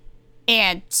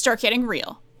and start getting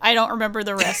real. I don't remember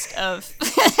the rest of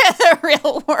the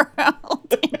Real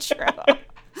World intro.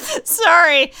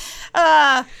 Sorry.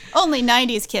 Only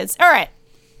 90s kids. All right.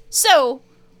 So,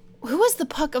 who was the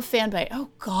Puck of Fanbyte? Oh,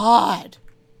 God.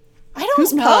 I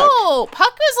don't know.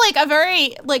 Puck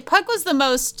was Puck was the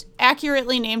most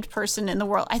accurately named person in the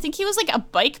world. I think he was like a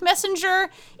bike messenger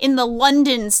in the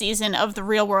London season of The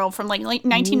Real World from like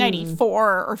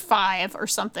 1994 or 5 or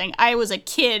something. I was a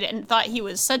kid and thought he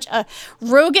was such a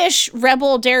roguish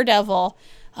rebel daredevil.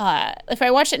 If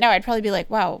I watched it now, I'd probably be like,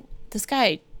 wow, this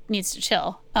guy needs to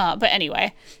chill. But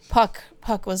anyway, Puck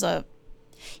was a...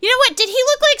 You know what? Did he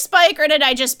look like Spike or did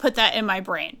I just put that in my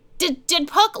brain? Did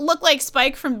Puck look like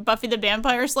Spike from Buffy the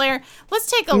Vampire Slayer?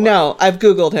 Let's take a look. No, I've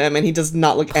Googled him and he does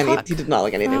not look he did not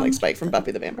look anything like Spike from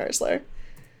Buffy the Vampire Slayer.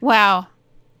 Wow.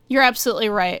 You're absolutely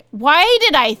right. Why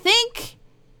did I think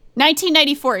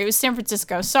 1994? It was San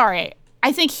Francisco. Sorry.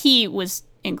 I think he was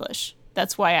English.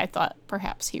 That's why I thought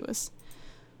perhaps he was.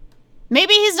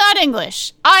 Maybe he's not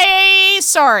English.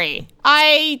 Sorry.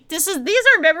 These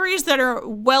are memories that are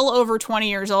well over 20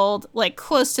 years old, like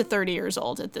close to 30 years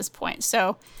old at this point.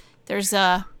 So there's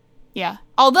yeah.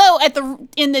 Although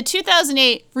in the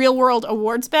 2008 Real World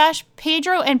Awards Bash,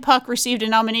 Pedro and Puck received a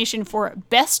nomination for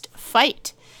Best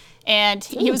Fight. And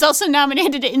he was also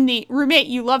nominated in the Roommate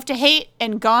You Love to Hate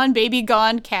and Gone Baby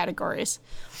Gone categories.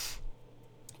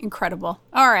 Incredible.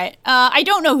 All right. I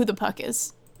don't know who the Puck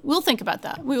is. We'll think about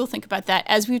that. We will think about that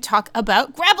as we talk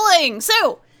about grappling.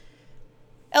 So,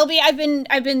 LB,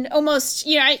 I've been almost,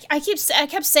 I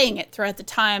kept saying it throughout the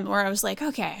time where I was like,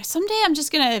 okay, someday I'm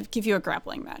just going to give you a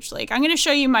grappling match. Like, I'm going to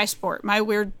show you my sport, my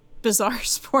weird, bizarre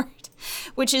sport,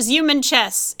 which is human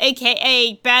chess,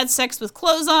 aka bad sex with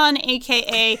clothes on,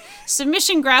 aka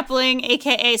submission grappling,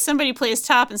 aka somebody plays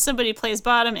top and somebody plays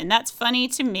bottom, and that's funny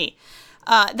to me.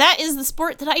 That is the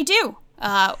sport that I do.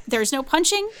 There's no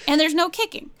punching and there's no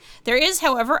kicking. There is,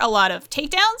 however, a lot of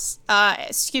takedowns.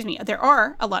 There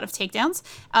are a lot of takedowns,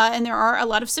 and there are a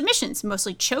lot of submissions,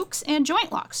 mostly chokes and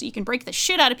joint locks. So you can break the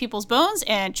shit out of people's bones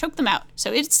and choke them out.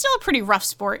 So it's still a pretty rough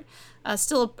sport,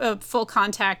 still a full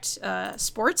contact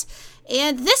sport.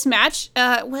 And this match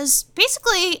was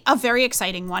basically a very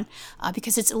exciting one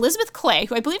because it's Elizabeth Clay,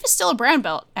 who I believe is still a brown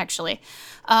belt, actually,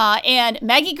 and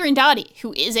Maggie Grandotti,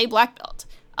 who is a black belt.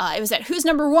 It was at Who's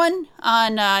Number One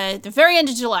on the very end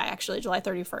of July, actually, July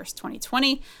 31st,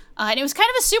 2020. And it was kind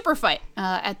of a super fight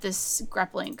at this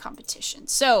grappling competition.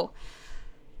 So,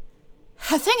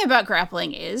 the thing about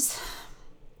grappling is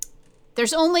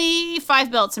there's only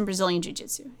 5 belts in Brazilian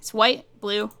Jiu-Jitsu. It's white,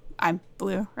 blue, I'm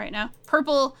blue right now,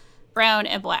 purple, brown,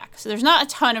 and black. So there's not a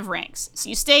ton of ranks. So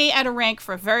you stay at a rank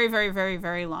for a very, very, very,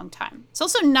 very long time. It's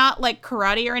also not like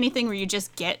karate or anything where you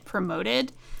just get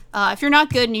promoted. If you're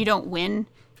not good and you don't win,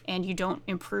 and you don't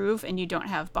improve and you don't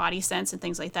have body sense and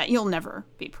things like that, you'll never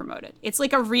be promoted. It's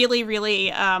like a really, really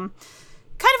kind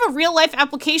of a real life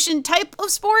application type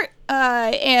of sport.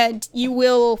 And you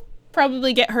will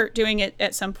probably get hurt doing it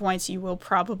at some points. You will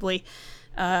probably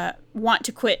want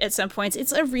to quit at some points.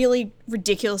 It's a really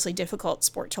ridiculously difficult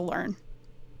sport to learn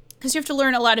because you have to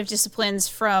learn a lot of disciplines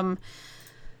from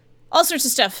all sorts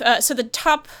of stuff. So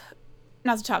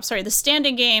the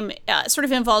standing game sort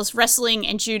of involves wrestling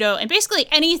and judo, and basically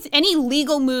any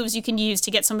legal moves you can use to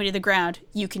get somebody to the ground,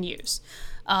 you can use.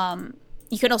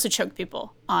 You can also choke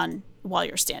people while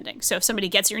you're standing. So if somebody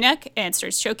gets your neck and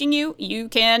starts choking you, you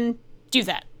can do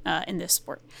that in this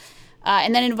sport.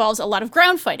 And then it involves a lot of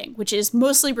ground fighting, which is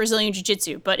mostly Brazilian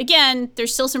Jiu-Jitsu. But again,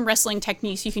 there's still some wrestling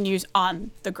techniques you can use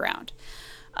on the ground.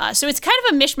 So it's kind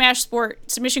of a mishmash sport.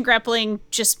 Submission grappling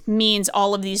just means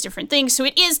all of these different things. So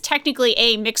it is technically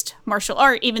a mixed martial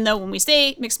art, even though when we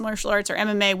say mixed martial arts or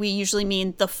MMA, we usually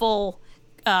mean the full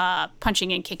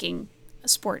punching and kicking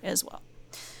sport as well.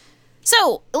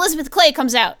 So Elizabeth Clay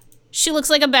comes out. She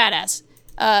looks like a badass.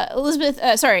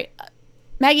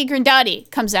 Maggie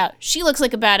Grandotti comes out. She looks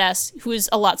like a badass who is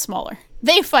a lot smaller.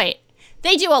 They fight.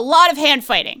 They do a lot of hand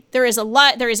fighting. There is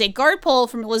a guard pull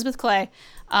from Elizabeth Clay,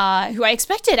 who I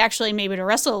expected actually maybe to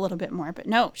wrestle a little bit more, but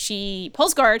no, she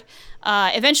pulls guard.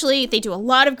 Eventually, they do a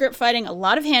lot of grip fighting, a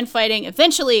lot of hand fighting.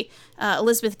 Eventually,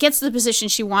 Elizabeth gets to the position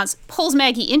she wants, pulls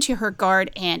Maggie into her guard,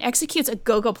 and executes a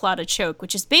gogoplata choke,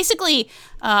 which is basically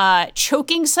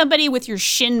choking somebody with your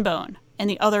shin bone and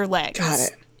the other leg. Got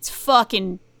it. It's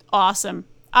fucking awesome.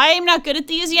 I am not good at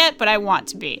these yet, but I want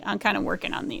to be. I'm kind of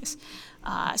working on these.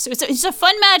 So it's a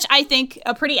fun match, I think,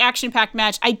 a pretty action-packed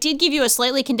match. I did give you a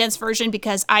slightly condensed version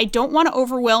because I don't want to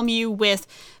overwhelm you with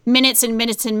minutes and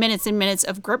minutes and minutes and minutes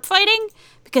of grip fighting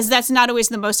because that's not always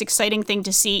the most exciting thing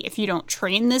to see if you don't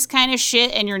train this kind of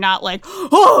shit and you're not like,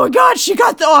 oh my God, she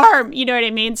got the arm. You know what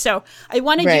I mean? So I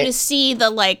wanted you to see the,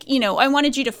 like, you know, I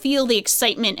wanted you to feel the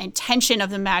excitement and tension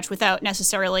of the match without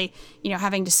necessarily, you know,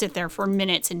 having to sit there for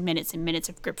minutes and minutes and minutes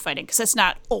of grip fighting, because that's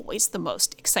not always the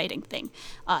most exciting thing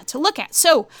to look at.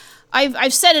 So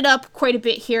I've set it up quite a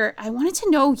bit here. I wanted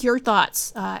to know your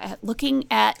thoughts at looking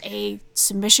at a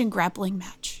submission grappling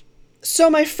match. So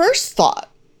my first thought,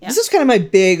 this is kind of my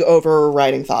big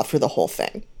overriding thought for the whole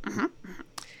thing,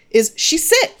 is she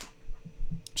sit.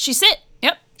 She sit.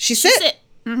 Yep. She sit.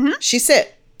 Mm-hmm. She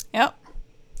sit. Yep.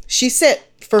 She sit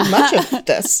for much of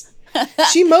this.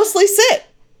 She mostly sit.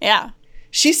 Yeah.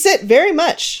 She sit very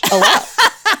much a lot.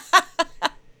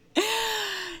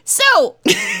 So,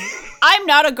 I'm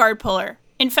not a guard puller.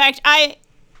 In fact, I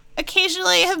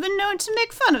occasionally have been known to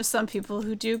make fun of some people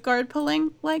who do guard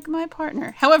pulling like my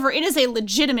partner. However, it is a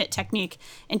legitimate technique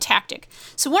and tactic.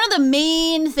 So one of the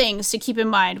main things to keep in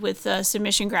mind with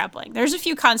submission grappling, there's a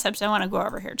few concepts I want to go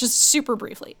over here, just super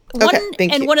briefly.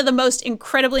 One of the most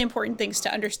incredibly important things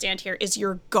to understand here is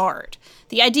your guard.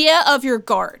 The idea of your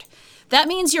guard. That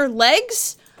means your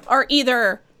legs are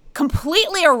either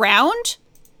completely around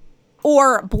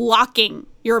or blocking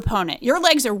your opponent. Your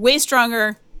legs are way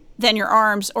stronger than your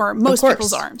arms, or most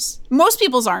people's arms. Most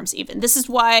people's arms, even. This is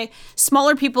why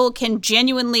smaller people can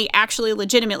genuinely, actually,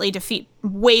 legitimately defeat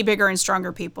way bigger and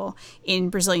stronger people in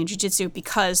Brazilian Jiu-Jitsu,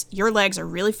 because your legs are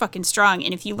really fucking strong.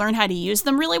 And if you learn how to use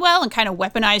them really well and kind of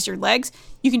weaponize your legs,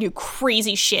 you can do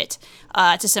crazy shit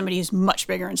to somebody who's much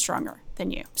bigger and stronger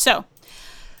than you. So,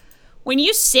 when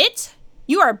you sit,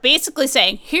 you are basically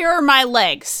saying, here are my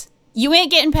legs. You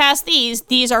ain't getting past these.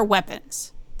 These are weapons.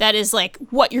 That is like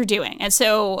what you're doing. And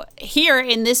so here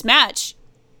in this match,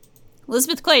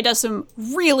 Elizabeth Clay does some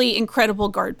really incredible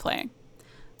guard playing.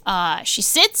 She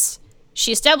sits,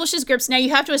 she establishes grips. Now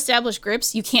you have to establish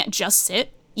grips. You can't just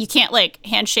sit. You can't like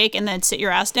handshake and then sit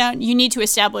your ass down. You need to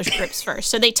establish grips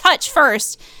first. So they touch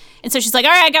first. And so she's like,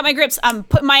 all right, I got my grips. I'm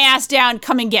putting my ass down.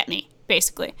 Come and get me,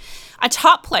 basically. A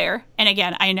top player, and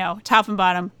again, I know, top and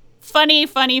bottom, funny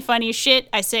shit.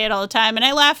 I say it all the time, and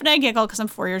I laugh and I giggle because I'm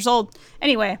 4 years old.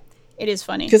 Anyway, it is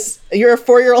funny. Because you're a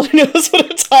 4-year-old who knows what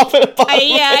a top and a bottom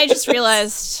is. I just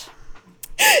realized.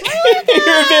 You're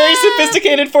a very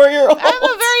sophisticated 4-year-old. I'm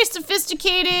a very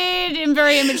sophisticated and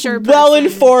very immature person.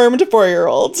 Well-informed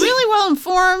 4-year-old. Really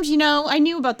well-informed. You know, I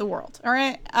knew about the world, all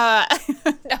right?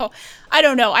 No, I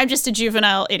don't know. I'm just a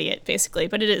juvenile idiot, basically,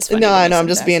 but it is funny. No, I know. I'm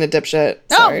just being a dipshit.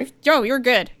 Sorry. No, you're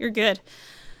good. You're good.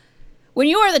 When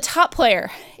you are the top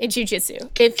player in jiu-jitsu,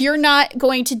 if you're not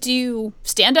going to do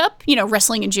stand-up, you know,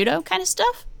 wrestling and judo kind of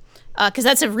stuff, because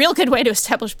that's a real good way to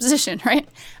establish position, right?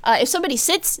 If somebody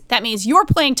sits, that means you're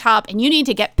playing top and you need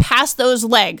to get past those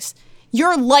legs.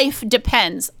 Your life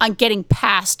depends on getting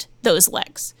past those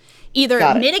legs. Either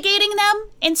mitigating them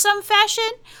in some fashion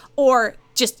or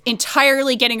just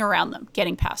entirely getting around them,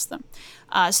 getting past them.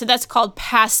 So that's called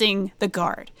passing the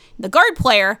guard. The guard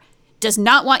player does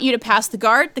not want you to pass the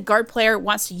guard. The guard player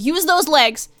wants to use those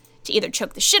legs to either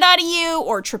choke the shit out of you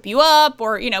or trip you up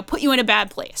or, you know, put you in a bad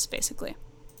place, basically.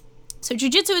 So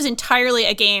jiu-jitsu is entirely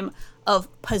a game of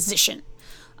position.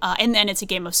 And then it's a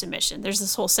game of submission. There's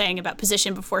this whole saying about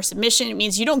position before submission. It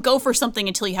means you don't go for something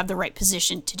until you have the right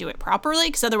position to do it properly,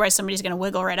 because otherwise somebody's going to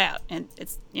wiggle right out and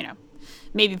it's, you know,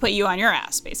 maybe put you on your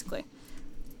ass, basically.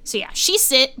 So yeah, she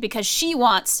sit because she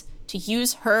wants to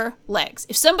use her legs.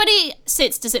 If somebody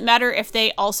sits, does it matter if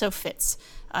they also fits?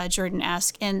 Jordan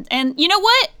asked. And you know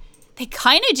what? They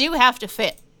kind of do have to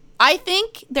fit. I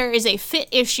think there is a fit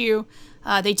issue.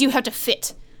 They do have to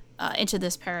fit into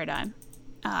this paradigm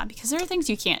because there are things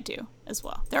you can't do as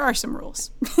well. There are some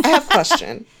rules. I have a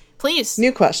question. Please.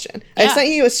 New question. Yeah. I sent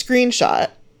you a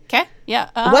screenshot. Okay. Yeah.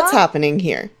 What's happening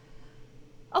here?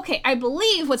 Okay. I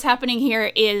believe what's happening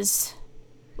here is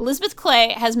Elizabeth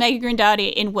Clay has Maggie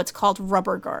Grandotti in what's called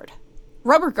rubber guard.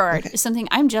 Rubber guard is something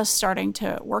I'm just starting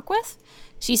to work with.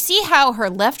 So you see how her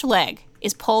left leg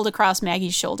is pulled across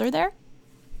Maggie's shoulder there?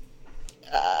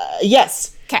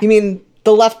 Yes. Okay. You mean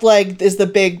the left leg is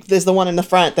the one in the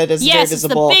front that is very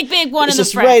visible. Yes, it's the big one in the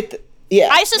front. Right yeah.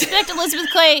 I suspect Elizabeth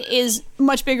Clay is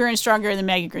much bigger and stronger than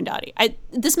Maggie Grandotti.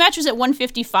 this match was at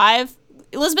 155.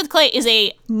 Elizabeth Clay is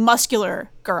a muscular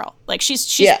girl. Like she's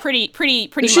pretty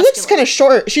muscular. She looks kind of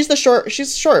short.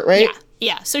 She's short, right?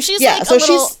 Yeah. So she's like a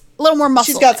little more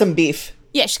muscle. She's got some beef.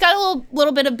 Yeah, she's got a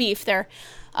little bit of beef there.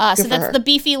 So that's the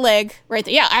beefy leg right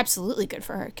there. Yeah, absolutely good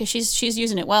for her because she's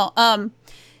using it well.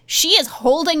 She is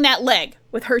holding that leg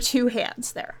with her two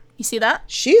hands there. You see that?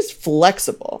 She's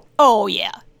flexible. Oh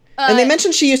yeah. And they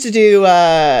mentioned she used to do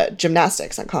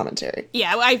gymnastics on commentary.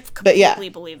 Yeah, I completely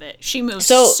believe it. She moves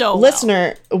so well.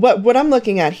 Listener, what I'm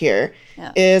looking at here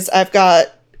is I've got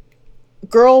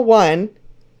girl 1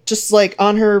 just like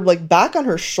on her back on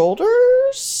her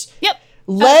shoulders. Yep.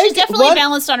 She's definitely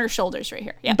balanced on her shoulders right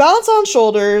here. Yeah. Balance on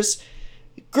shoulders.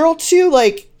 Girl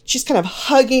 2, she's kind of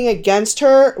hugging against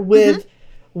her with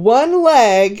one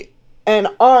leg and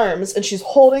arms, and she's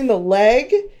holding the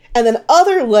leg, and then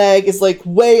other leg is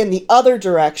way in the other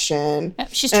direction. Yep,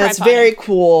 she's and tripoding. It's very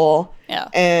cool Yeah.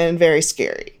 and very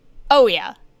scary. Oh,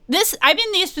 yeah. I'm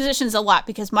in these positions a lot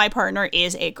because my partner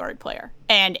is a guard player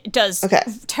and does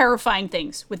terrifying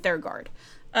things with their guard.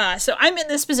 So I'm in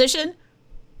this position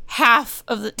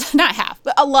not half,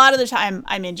 but a lot of the time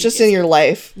I'm in just in your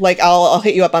life. I'll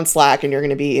hit you up on Slack and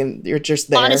you're just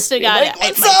there. Honest to God,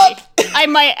 I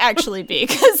might actually be,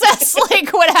 because that's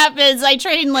what happens. I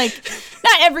train not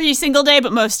every single day,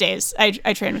 but most days I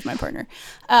train with my partner.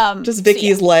 Just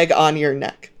Vicky's leg on your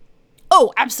neck.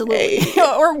 Oh, absolutely. Hey.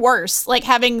 Or worse, we've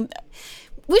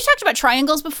talked about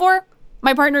triangles before.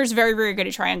 My partner is very, very good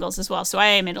at triangles as well, so I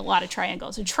am in a lot of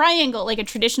triangles. A triangle, a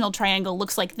traditional triangle,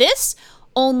 looks like this,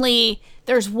 only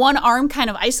there's one arm kind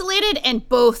of isolated and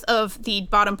both of the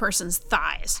bottom person's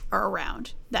thighs are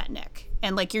around that neck.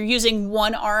 And you're using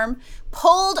one arm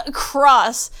pulled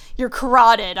across your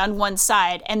carotid on one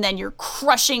side, and then you're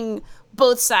crushing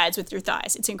both sides with your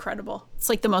thighs. It's incredible. It's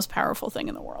the most powerful thing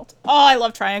in the world. Oh, I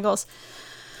love triangles.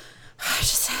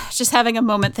 Just having a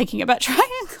moment thinking about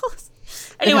triangles.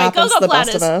 Anyway, Gogo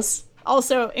Platas.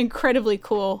 Also incredibly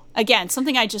cool. Again,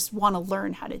 something I just want to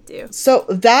learn how to do. So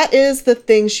that is the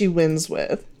thing she wins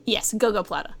with. Yes, Gogo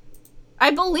Plata.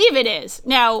 I believe it is.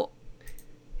 Now,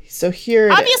 so here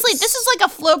it obviously, is. This is a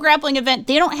flow grappling event.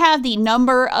 They don't have the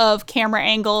number of camera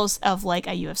angles of a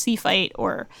UFC fight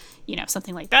or,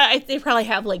 something like that. They probably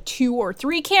have 2 or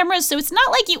 3 cameras, so it's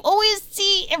not you always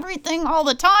see everything all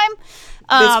the time.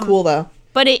 It's cool though.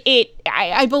 But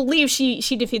I believe she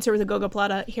defeats her with a Gogo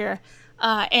Plata here.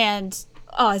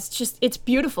 It's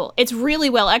beautiful. It's really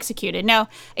well executed. Now,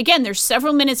 again, there's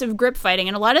several minutes of grip fighting,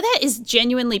 and a lot of that is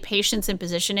genuinely patience and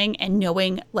positioning and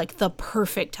knowing the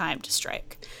perfect time to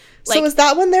strike. So is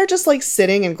that when they're just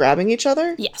sitting and grabbing each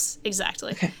other? Yes,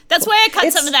 exactly. Okay. That's why I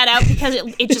cut some of that out, because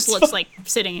it just looks like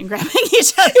sitting and grabbing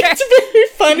each other. It's very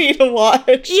funny to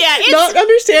watch. Yeah, not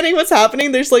understanding what's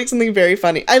happening. There's something very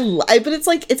funny. But it's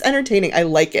it's entertaining. I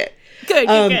like it. Good.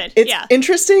 It's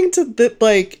interesting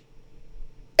to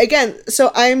again,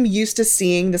 so I'm used to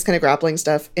seeing this kind of grappling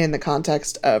stuff in the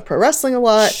context of pro wrestling a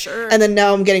lot. Sure. And then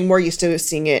now I'm getting more used to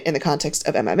seeing it in the context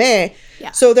of MMA.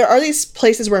 Yeah. So there are these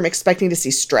places where I'm expecting to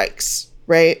see strikes,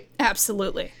 right?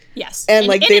 Absolutely. Yes. And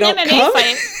they don't MMA come.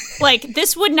 Fight,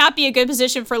 this would not be a good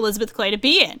position for Elizabeth Clay to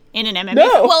be in an MMA.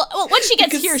 No. Well, once she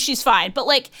gets here, she's fine.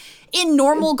 But in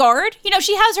normal guard,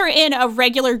 she has her in a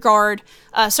regular guard,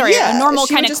 a normal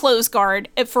kind of closed guard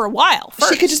for a while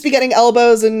first. She could just be getting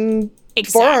elbows and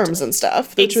forearms and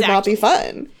stuff, which would not be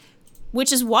fun.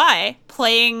 Which is why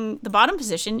playing the bottom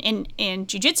position in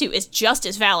jiu-jitsu is just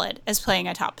as valid as playing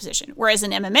a top position. Whereas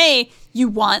in MMA, you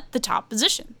want the top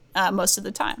position most of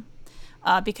the time.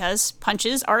 Because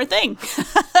punches are a thing.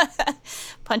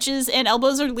 Punches and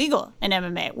elbows are legal in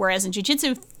MMA, whereas in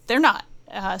jiu-jitsu, they're not.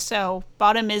 So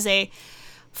bottom is a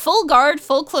full guard,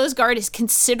 full closed guard is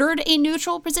considered a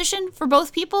neutral position for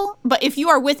both people. But if you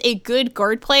are with a good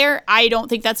guard player, I don't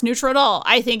think that's neutral at all.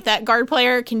 I think that guard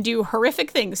player can do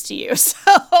horrific things to you.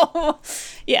 So,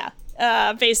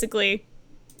 basically,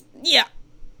 yeah.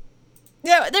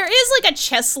 Yeah, there is a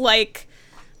chess-like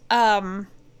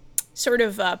sort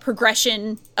of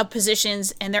progression of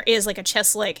positions, and there is a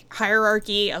chess-like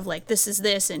hierarchy of this is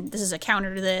this and this is a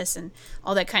counter to this and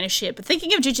all that kind of shit. But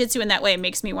thinking of jiu-jitsu in that way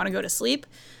makes me want to go to sleep.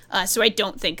 So I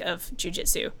don't think of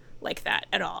jiu-jitsu like that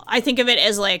at all. I think of it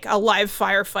as a live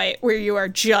firefight where you are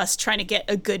just trying to get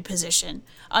a good position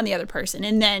on the other person,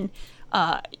 and then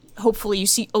hopefully you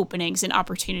see openings and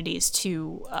opportunities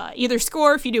to either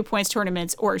score if you do points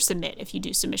tournaments or submit if you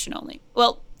do submission only.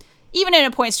 Well, even in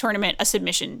a points tournament, a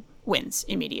submission wins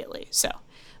immediately. So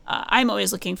I'm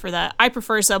always looking for that. I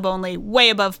prefer sub only, way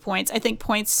above points. I think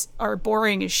points are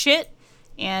boring as shit.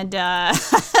 And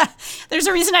there's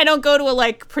a reason I don't go to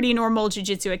a pretty normal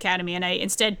jiu-jitsu academy, and I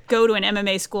instead go to an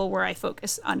MMA school where I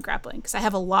focus on grappling, because I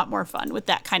have a lot more fun with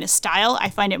that kind of style.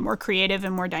 I find it more creative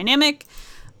and more dynamic.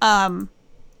 And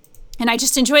I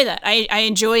just enjoy that. I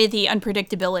enjoy the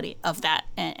unpredictability of that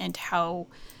and how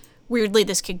weirdly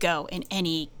this could go in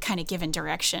any kind of given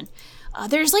direction.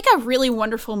 There's a really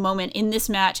wonderful moment in this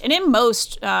match, and in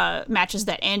most matches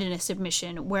that end in a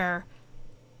submission, where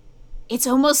it's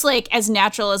almost like as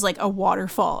natural as like a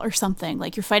waterfall or something.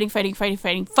 Like you're fighting,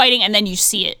 and then you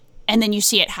see it. And then you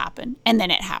see it happen. And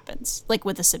then it happens, like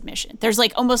with a submission. There's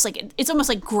like it's almost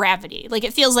like gravity. Like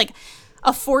it feels like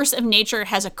a force of nature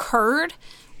has occurred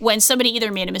when somebody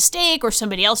either made a mistake or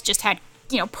somebody else just had,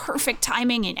 perfect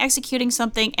timing in executing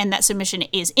something, and that submission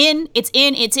is in,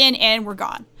 and we're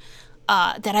gone.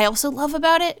 That I also love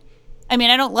about it. I mean,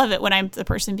 I don't love it when I'm the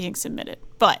person being submitted,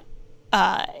 but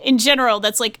in general,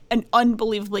 that's like an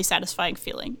unbelievably satisfying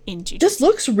feeling in jiu-jitsu. This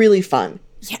looks really fun.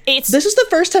 Yeah, this is the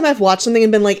first time I've watched something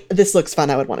and been like, this looks fun,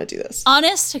 I would want to do this.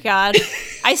 Honest to God,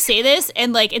 I say this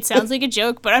and like it sounds like a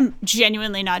joke, but I'm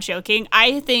genuinely not joking.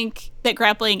 I think that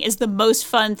grappling is the most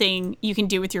fun thing you can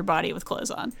do with your body with clothes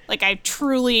on. Like I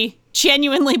truly,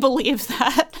 genuinely believe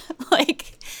that.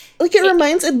 Like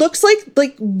it looks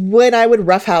like when I would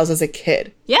roughhouse as a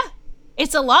kid. Yeah.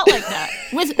 It's a lot like that.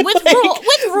 With rules.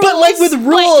 But like with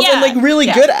rules and like really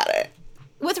good at it.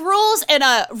 With rules and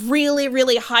a really,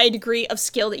 really high degree of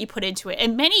skill that you put into it,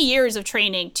 and many years of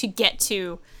training to get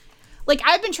to, like,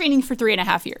 I've been training for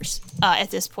 3.5 years at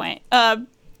this point. I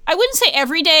wouldn't say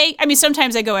every day. I mean,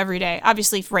 sometimes I go every day.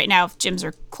 Obviously, right now, gyms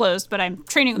are closed, but I'm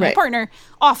training with my partner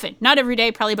often. Not every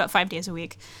day, probably about 5 days a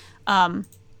week.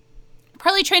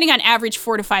 Probably training on average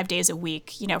 4 to 5 days a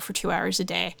week, for 2 hours a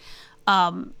day.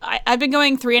 I've been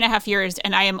going 3.5 years,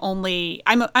 and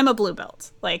I'm a blue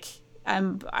belt. Like,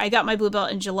 I got my blue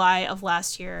belt in July of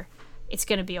last year. It's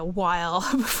going to be a while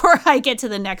before I get to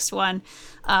the next one.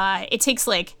 It takes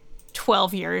like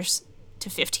 12 years to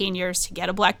 15 years to get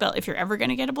a black belt if you're ever going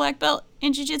to get a black belt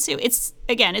in jiu-jitsu. It's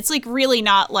like really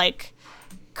not like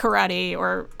karate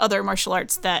or other martial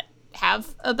arts that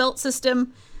have a belt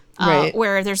system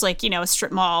where there's like, a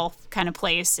strip mall kind of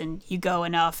place and you go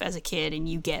enough as a kid and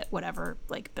you get whatever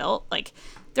like belt. Like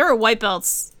there are white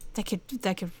belts that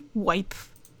could wipe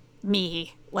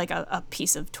me like a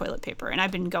piece of toilet paper, and I've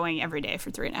been going every day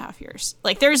for 3.5 years.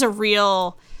 Like there's an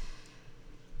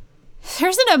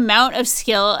amount of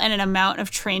skill and an amount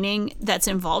of training that's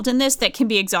involved in this that can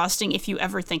be exhausting if you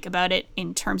ever think about it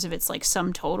in terms of its like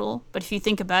sum total. But if you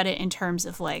think about it in terms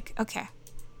of like, okay,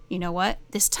 you know what,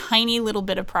 this tiny little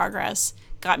bit of progress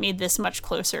got me this much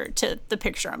closer to the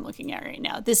picture I'm looking at right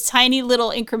now. This tiny little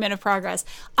increment of progress.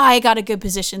 I got a good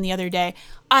position the other day.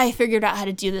 I figured out how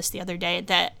to do this the other day.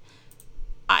 That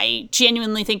I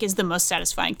genuinely think is the most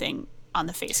satisfying thing on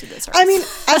the face of this earth. I mean,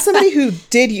 as somebody who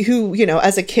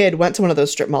as a kid went to one of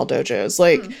those strip mall dojos,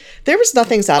 like there was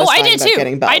nothing satisfying about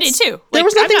getting belts. I did too. There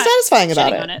was nothing satisfying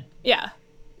about it. Yeah.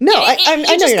 No, I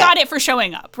know just got it for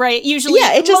showing up, right? Usually,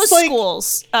 most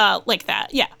schools like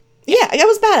that. Yeah. Yeah, I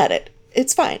was bad at it.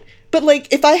 It's fine, but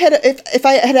like if I had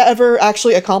ever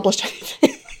actually accomplished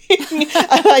anything.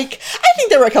 I think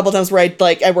there were a couple times where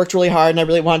I worked really hard and I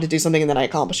really wanted to do something and then I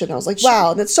accomplished it and I was like,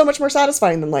 wow, that's so much more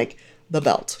satisfying than like the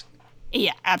belt.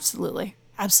 Yeah, absolutely.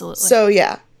 So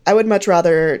yeah, I would much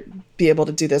rather be able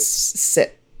to do this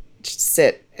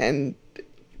sit and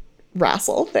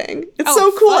wrestle thing. It's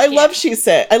so cool. I love she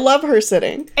sit. I love her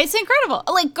sitting. It's incredible.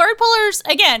 Like guard pullers,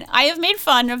 again, I have made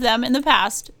fun of them in the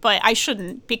past, but I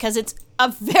shouldn't because it's a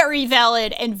very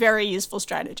valid and very useful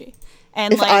strategy.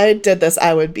 And if I did this,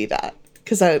 I would be that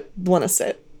because I want to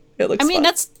sit. It looks. I mean,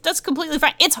 fun. that's completely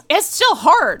fine. It's still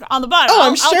hard on the bottom. Oh,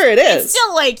 I'm sure it is. It's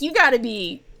still like you got to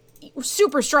be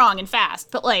super strong and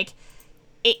fast, but like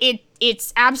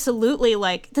it's absolutely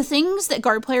like the things that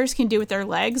guard players can do with their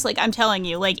legs. Like I'm telling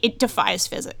you, like it defies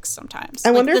physics sometimes.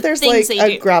 I wonder if there's like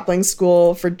a grappling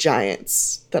school for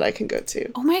giants that I can go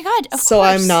to. Oh my god! Of course. So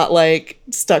I'm not like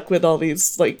stuck with all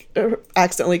these like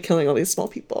accidentally killing all these small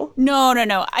people. No.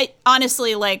 I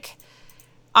honestly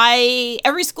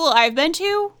every school I've been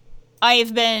to,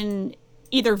 I've been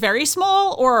either very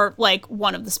small or like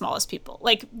one of the smallest people.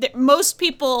 Like most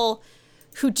people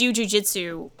who do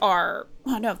jiu-jitsu are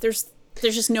there's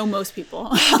just no most people.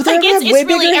 But they're gonna have way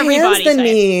bigger hands than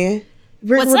me.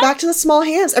 We're back to the small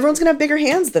hands. Everyone's gonna have bigger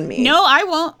hands than me. No, I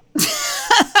won't.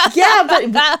 Yeah, but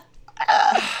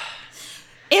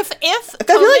if I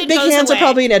feel like big hands are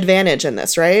probably an advantage in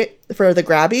this, right? For the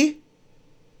grabby.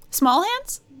 Small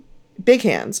hands? Big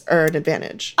hands are an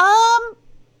advantage.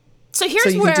 So here's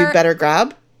where... So you can do better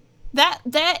grab?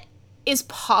 That is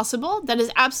possible. That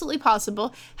is absolutely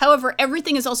possible. However,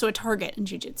 everything is also a target in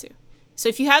jiu-jitsu. So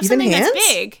if you have something that's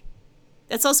big,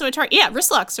 that's also a target. Yeah,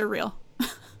 wrist locks are real.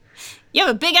 You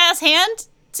have a big-ass hand,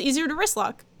 it's easier to wrist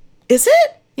lock. Is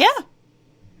it? Yeah.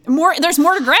 There's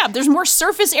more to grab. There's more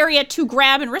surface area to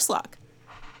grab and wrist lock.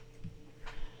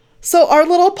 So our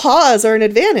little paws are an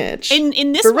advantage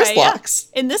in this for way, wrist locks.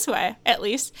 Yeah. In this way, at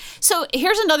least. So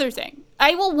here's another thing.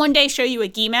 I will one day show you a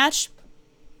gi match.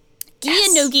 Gi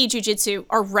and no-gi jujitsu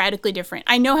are radically different.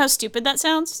 I know how stupid that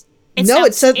sounds. It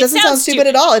doesn't sound stupid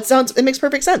at all. It makes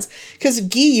perfect sense. Because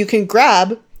gi, you can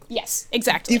grab. Yes,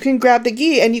 exactly. You can grab the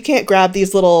gi, and you can't grab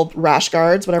these little rash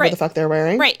guards, whatever the fuck they're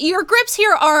wearing. Right. Your grips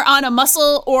here are on a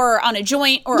muscle or on a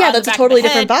joint or on the back of the head. Yeah, that's a totally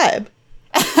different vibe.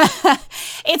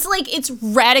 It's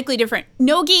radically different.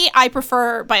 No gi, I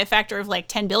prefer by a factor of like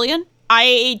 10 billion.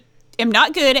 I am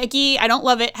not good at gi. I don't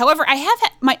love it. However, I have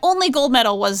my only gold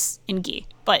medal was in gi,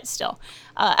 but still.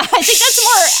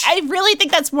 I really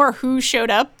think that's more who showed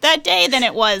up that day than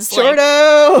it was.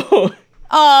 Shorto!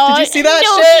 Oh, did you see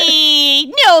that shit?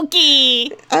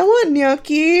 Gnocchi! I want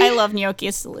gnocchi. I love gnocchi.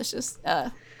 It's delicious.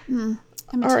 I'm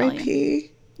Italian.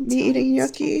 R.I.P. Me eating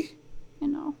gnocchi. I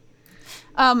know.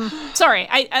 Sorry.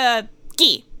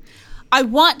 Gi. I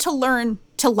want to learn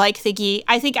to like the gi.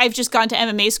 I think I've just gone to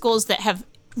MMA schools that have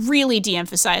really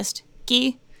de-emphasized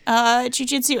gi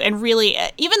jiu-jitsu, and really,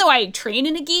 even though I train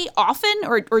in a gi often,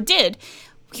 or did,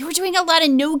 we were doing a lot of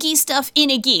no-gi stuff in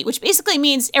a gi, which basically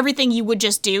means everything you would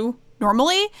just do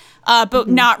normally, but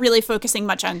not really focusing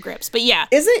much on grips. But yeah.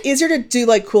 Isn't it easier to do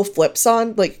like cool flips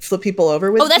on, like flip people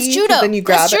over with? Oh, that's judo. Then you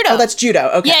grab it. Oh, that's judo.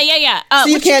 Okay. Yeah. So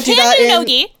you can't do that in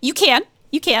no-gi. You can.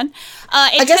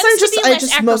 I guess I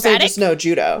just mostly just know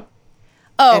judo.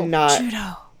 Oh, and not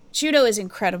judo. Judo is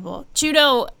incredible.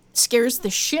 Judo scares the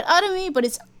shit out of me, but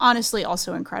it's honestly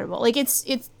also incredible. Like it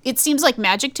seems like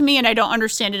magic to me, and I don't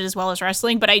understand it as well as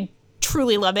wrestling, but I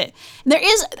truly love it. And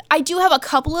I do have a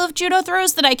couple of judo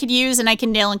throws that I could use and I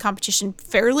can nail in competition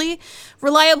fairly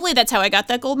reliably. That's how I got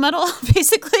that gold medal,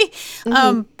 basically.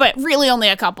 But really only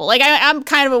a couple. Like I'm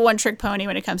kind of a one-trick pony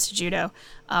when it comes to judo.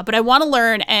 But I want to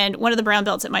learn, and one of the brown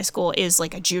belts at my school is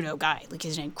like a judo guy. Like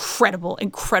he's an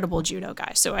incredible judo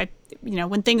guy. So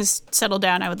when things settle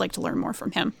down, I would like to learn more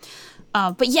from him.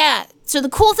 But yeah, so the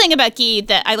cool thing about gi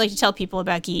that I like to tell people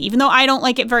about gi, even though I don't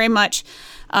like it very much,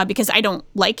 because I don't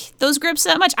like those grips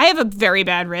that much. I have a very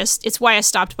bad wrist. It's why I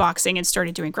stopped boxing and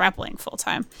started doing grappling full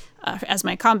time as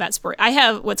my combat sport. I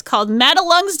have what's called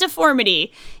Madelung's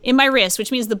deformity in my wrist,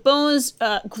 which means the bones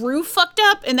grew fucked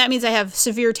up, and that means I have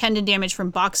severe tendon damage from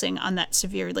boxing on that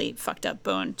severely fucked up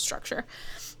bone structure.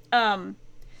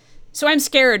 So I'm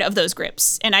scared of those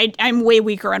grips, and I'm way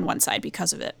weaker on one side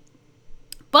because of it.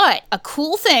 But a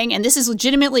cool thing, and this is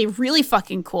legitimately really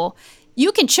fucking cool,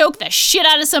 you can choke the shit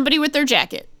out of somebody with their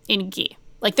jacket in gi.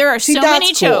 Like there are so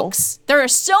many chokes. Cool. There are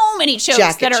so many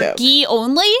chokes that are gi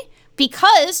only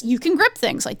because you can grip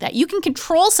things like that. You can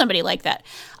control somebody like that.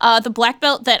 The black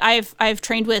belt that I've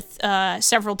trained with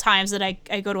several times that I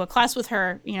go to a class with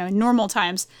her, in normal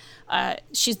times,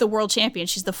 she's the world champion.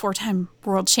 She's the 4-time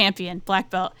world champion black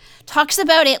belt. Talks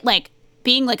about it like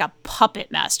being like a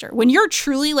puppet master. When you're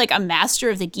truly like a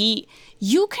master of the gi,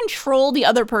 you control the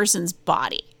other person's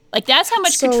body. Like that's how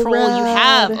much control you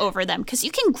have over them, because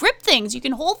you can grip things, you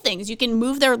can hold things, you can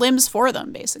move their limbs for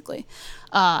them, basically.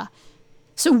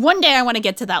 So one day I want to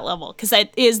get to that level, because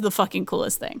that is the fucking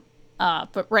coolest thing.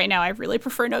 But right now I really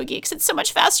prefer no-gi because it's so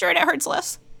much faster and it hurts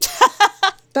less.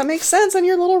 That makes sense on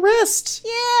your little wrist.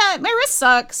 Yeah, my wrist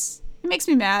sucks. It makes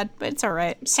me mad, but it's all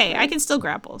right. Hey, I can still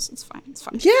grapple, so it's fine. It's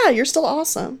fine. Yeah, you're still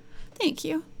awesome. Thank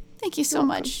you so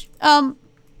much.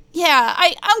 Yeah,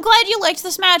 I'm glad you liked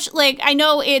this match. Like, I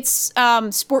know it's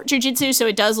sport jiu-jitsu, so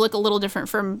it does look a little different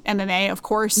from MMA, of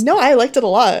course. No, I liked it a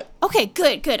lot. Okay,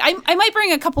 good. I might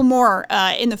bring a couple more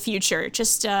in the future,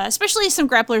 just especially some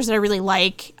grapplers that I really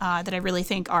like, that I really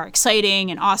think are exciting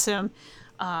and awesome.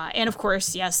 And of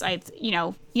course, yes, you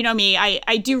know me,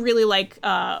 I do really like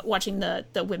watching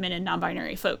the women and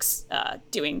non-binary folks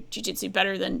doing jiu-jitsu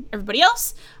better than everybody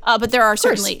else. But there are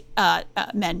certainly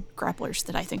men grapplers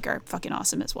that I think are fucking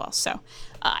awesome as well. So,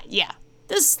 yeah,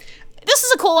 this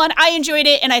is a cool one. I enjoyed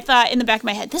it, and I thought in the back of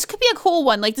my head, this could be a cool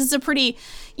one. Like, this is a pretty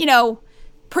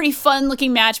fun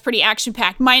looking match, pretty action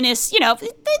packed. Minus, I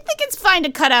think it's fine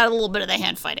to cut out a little bit of the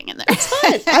hand fighting in there. It's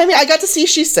fine. I mean, I got to see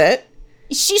She Sit.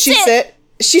 She Sit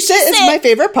is my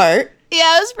favorite part.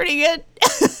 Yeah, it was pretty good.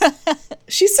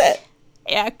 She Sit.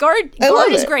 Yeah, guard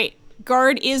is great.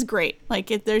 Guard is great.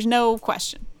 Like, there's no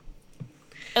question.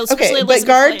 Okay, but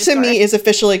guard to me is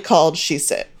officially called She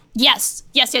Sit. Yes.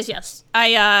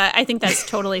 I think that's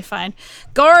totally fine.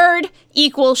 Guard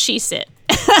equals She Sit.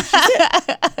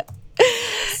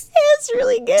 It's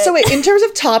really good. So wait, in terms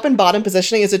of top and bottom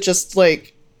positioning, is it just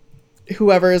like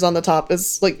whoever is on the top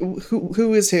is like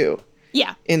who is who?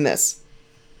 Yeah. In this.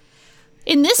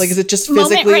 Like, is it just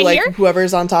physically right like here?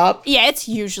 Whoever's on top? Yeah, it's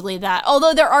usually that.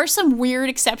 Although there are some weird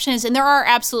exceptions, and there are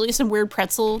absolutely some weird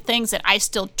pretzel things that I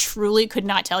still truly could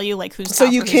not tell you, like who's top. So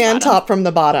you can top from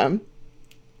the bottom.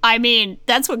 I mean,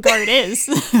 that's what guard is.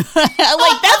 Like,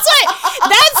 that's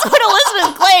what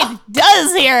Elizabeth Glade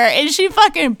does here, and she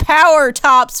fucking power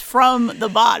tops from the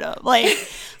bottom. Like,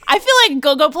 I feel like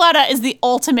Gogoplata is the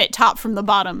ultimate top from the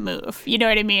bottom move. You know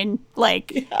what I mean?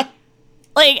 Like,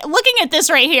 like looking at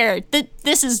this right here,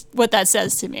 this is what that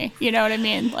says to me. You know what I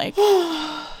mean? Like,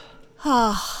 yeah.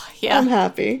 I'm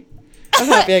happy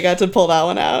I got to pull that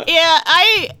one out. Yeah,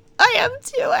 I am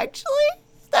too, actually.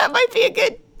 That might be a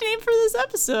good name for this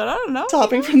episode. I don't know.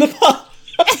 Topping from the bottom.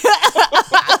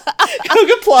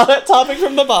 Gogoplata, topping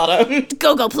from the bottom.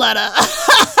 Gogoplata.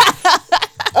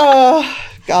 Oh,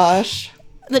 gosh.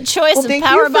 The choice of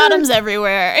power bottoms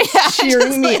everywhere.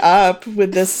 Cheering me up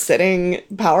with this sitting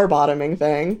power bottoming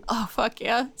thing. Oh, fuck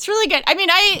yeah. It's really good. I mean,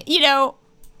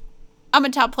 I'm a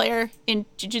top player in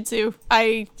jiu-jitsu.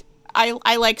 I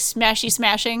like smashy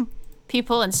smashing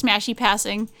people and smashy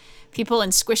passing people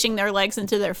and squishing their legs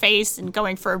into their face and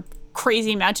going for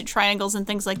crazy mounted triangles and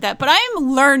things like that. But I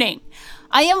am learning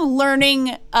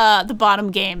the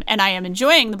bottom game, and I am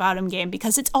enjoying the bottom game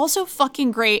because it's also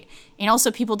fucking great, and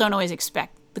also people don't always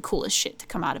expect the coolest shit to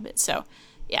come out of it. So,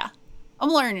 yeah. I'm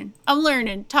learning.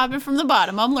 Topping from the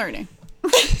bottom. I'm learning.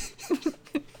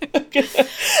 Okay.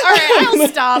 All right, I'll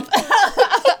stop.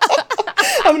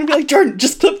 I'm gonna be like, Jordan,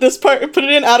 just clip this part and put it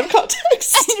in out of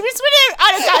context. Just put it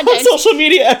out of context. On social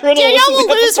media, everyone Danielle will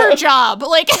lose her job.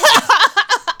 Like,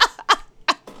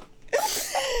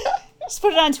 just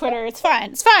put it on Twitter. It's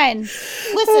fine.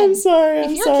 Listen, I'm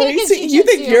sorry. See, you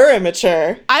think you're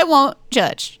immature. I won't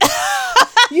judge.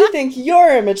 You think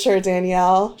you're immature,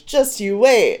 Danielle. Just you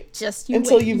wait.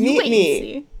 Until you meet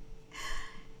me.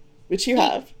 Which you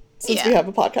have. Since we have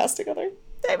a podcast together.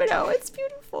 I know, it's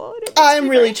beautiful. I'm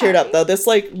really cheered up though. This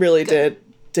like really did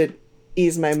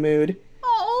ease my mood.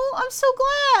 Oh, I'm so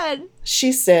glad.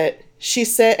 She sit,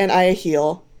 and I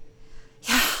heel.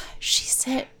 Yeah, she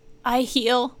sit, I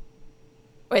heel.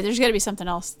 Wait, there's gotta be something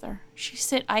else there. She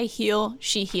sit, I heel,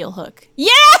 she heel hook. Yeah,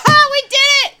 we did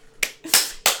it!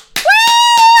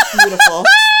 Woo! Beautiful.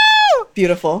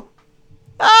 Beautiful.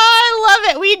 Oh, I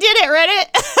love it. We did it,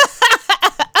 Reddit.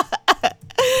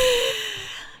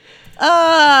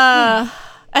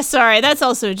 Sorry, that's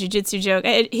also a jiu-jitsu joke.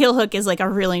 Heel hook is like a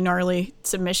really gnarly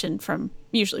submission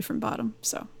usually from bottom.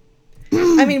 So,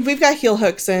 I mean, we've got heel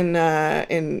hooks in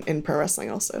pro wrestling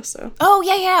also. So. Oh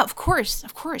yeah, of course.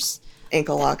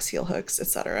 Ankle locks, heel hooks,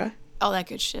 etc. All that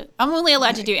good shit. I'm only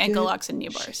allowed to do ankle locks and knee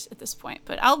bars at this point,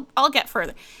 but I'll get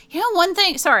further. You know, one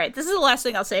thing. Sorry, this is the last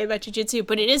thing I'll say about jiu-jitsu,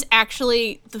 but it is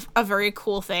actually a very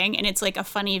cool thing, and it's like a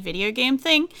funny video game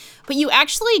thing. But you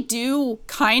actually do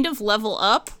kind of level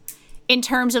up in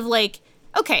terms of like,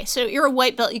 okay, so you're a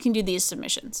white belt, you can do these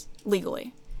submissions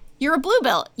legally. You're a blue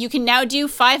belt, you can now do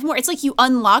 5 more. It's like you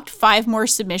unlocked 5 more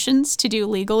submissions to do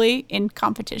legally in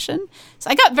competition. So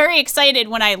I got very excited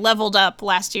when I leveled up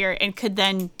last year and could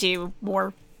then do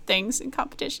more things in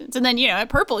competitions. And then, you know, at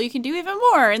purple, you can do even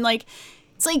more. And like,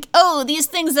 it's like, oh, these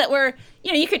things that were,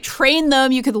 you know, you could train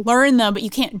them, you could learn them, but you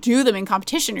can't do them in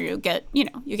competition or you get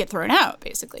thrown out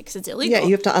basically because it's illegal. Yeah,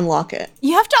 you have to unlock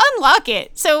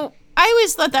it. So I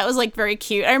always thought that was like very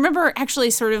cute. I remember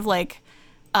actually sort of like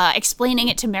explaining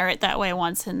it to Merritt that way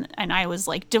once, and I was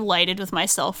like delighted with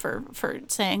myself for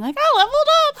saying like, I leveled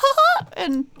up,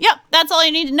 and yep, that's all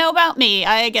you need to know about me.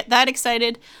 I get that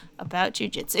excited about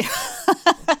jiu-jitsu.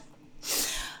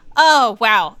 Oh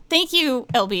wow, thank you,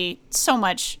 LB, so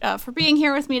much for being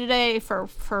here with me today, for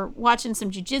watching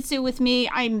some jiu-jitsu with me.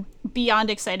 I'm beyond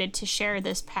excited to share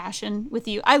this passion with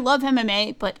you. I love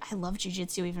MMA, but I love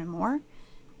jiu-jitsu even more.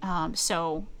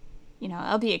 So, you know,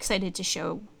 I'll be excited to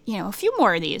show, you know, a few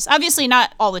more of these. Obviously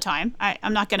not all the time.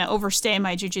 I'm not going to overstay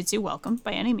my jiu-jitsu welcome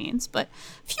by any means, but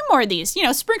a few more of these, you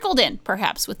know, sprinkled in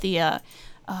perhaps with the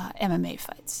MMA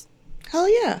fights. Hell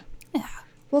yeah. Yeah.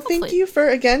 Well, thank you for,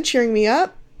 again, cheering me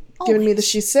up, giving me the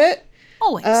she sit.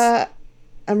 Always.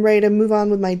 I'm ready to move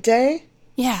on with my day.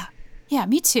 Yeah. Yeah,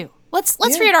 me too. Let's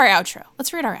read our outro.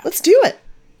 Let's do it.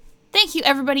 Thank you,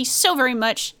 everybody, so very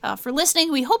much for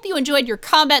listening. We hope you enjoyed your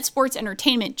combat sports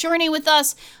entertainment journey with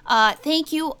us.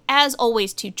 Thank you, as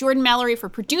always, to Jordan Mallory for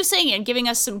producing and giving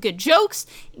us some good jokes,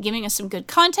 and giving us some good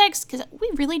context, because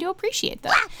we really do appreciate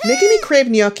that. Making me crave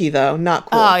gnocchi, though, not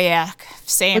cool. Oh, yeah,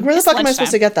 same. Like, where the fuck am I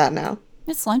supposed to get that now?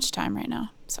 It's lunchtime right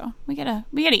now, so we gotta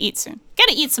eat soon.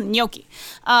 Gotta eat some gnocchi.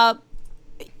 Whether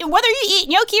you eat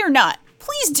gnocchi or not,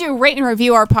 please do rate and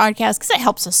review our podcast because it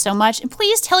helps us so much. And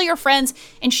please tell your friends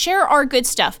and share our good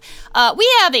stuff. We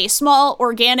have a small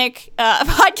organic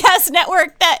podcast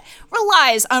network that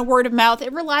relies on word of mouth.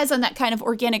 It relies on that kind of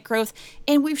organic growth.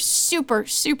 And we super,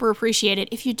 super appreciate it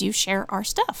if you do share our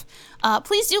stuff.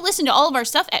 Please do listen to all of our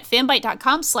stuff at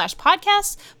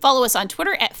fanbyte.com/podcasts. Follow us on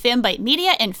Twitter at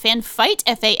fanbytemedia and fanfight,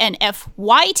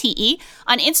 FANFYTE,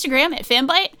 on Instagram at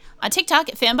fanbyte, on TikTok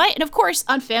at fanbyte, and of course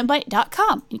on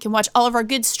fanbyte.com. You can watch all of our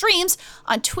good streams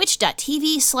on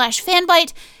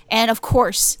twitch.tv/fanbyte. And of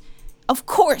course,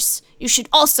 you should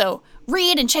also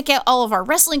read and check out all of our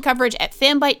wrestling coverage at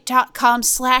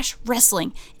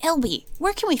fanbyte.com/wrestling. LB,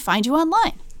 where can we find you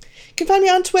online? You can find me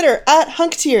on Twitter at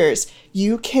HunkTears.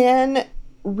 You can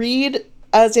read,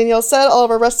 as Danielle said, all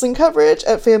of our wrestling coverage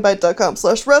at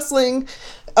fanbyte.com/wrestling.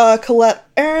 Colette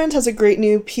Arendt has a great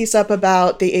new piece up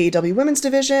about the AEW women's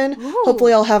division. Ooh.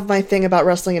 Hopefully I'll have my thing about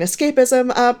wrestling and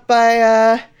escapism up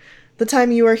by the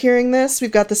time you are hearing this. We've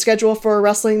got the schedule for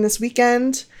wrestling this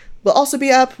weekend. We'll also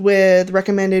be up with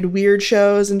recommended weird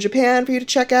shows in Japan for you to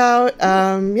check out.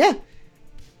 Yeah.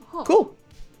 Oh. Cool.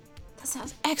 That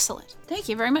sounds excellent. Thank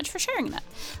you very much for sharing that.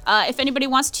 If anybody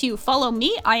wants to follow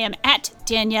me, I am at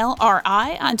Danielle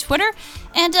RI on Twitter.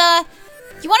 And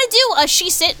you want to do a she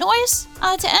sit noise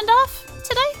to end off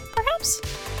today, perhaps?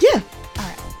 Yeah. All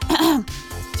right.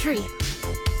 3,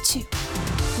 2,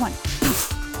 1.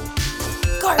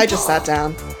 I just sat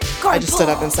down. I just stood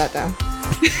up and sat down.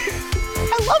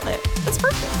 I love it. That's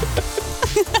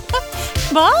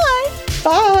perfect. Bye.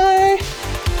 Bye.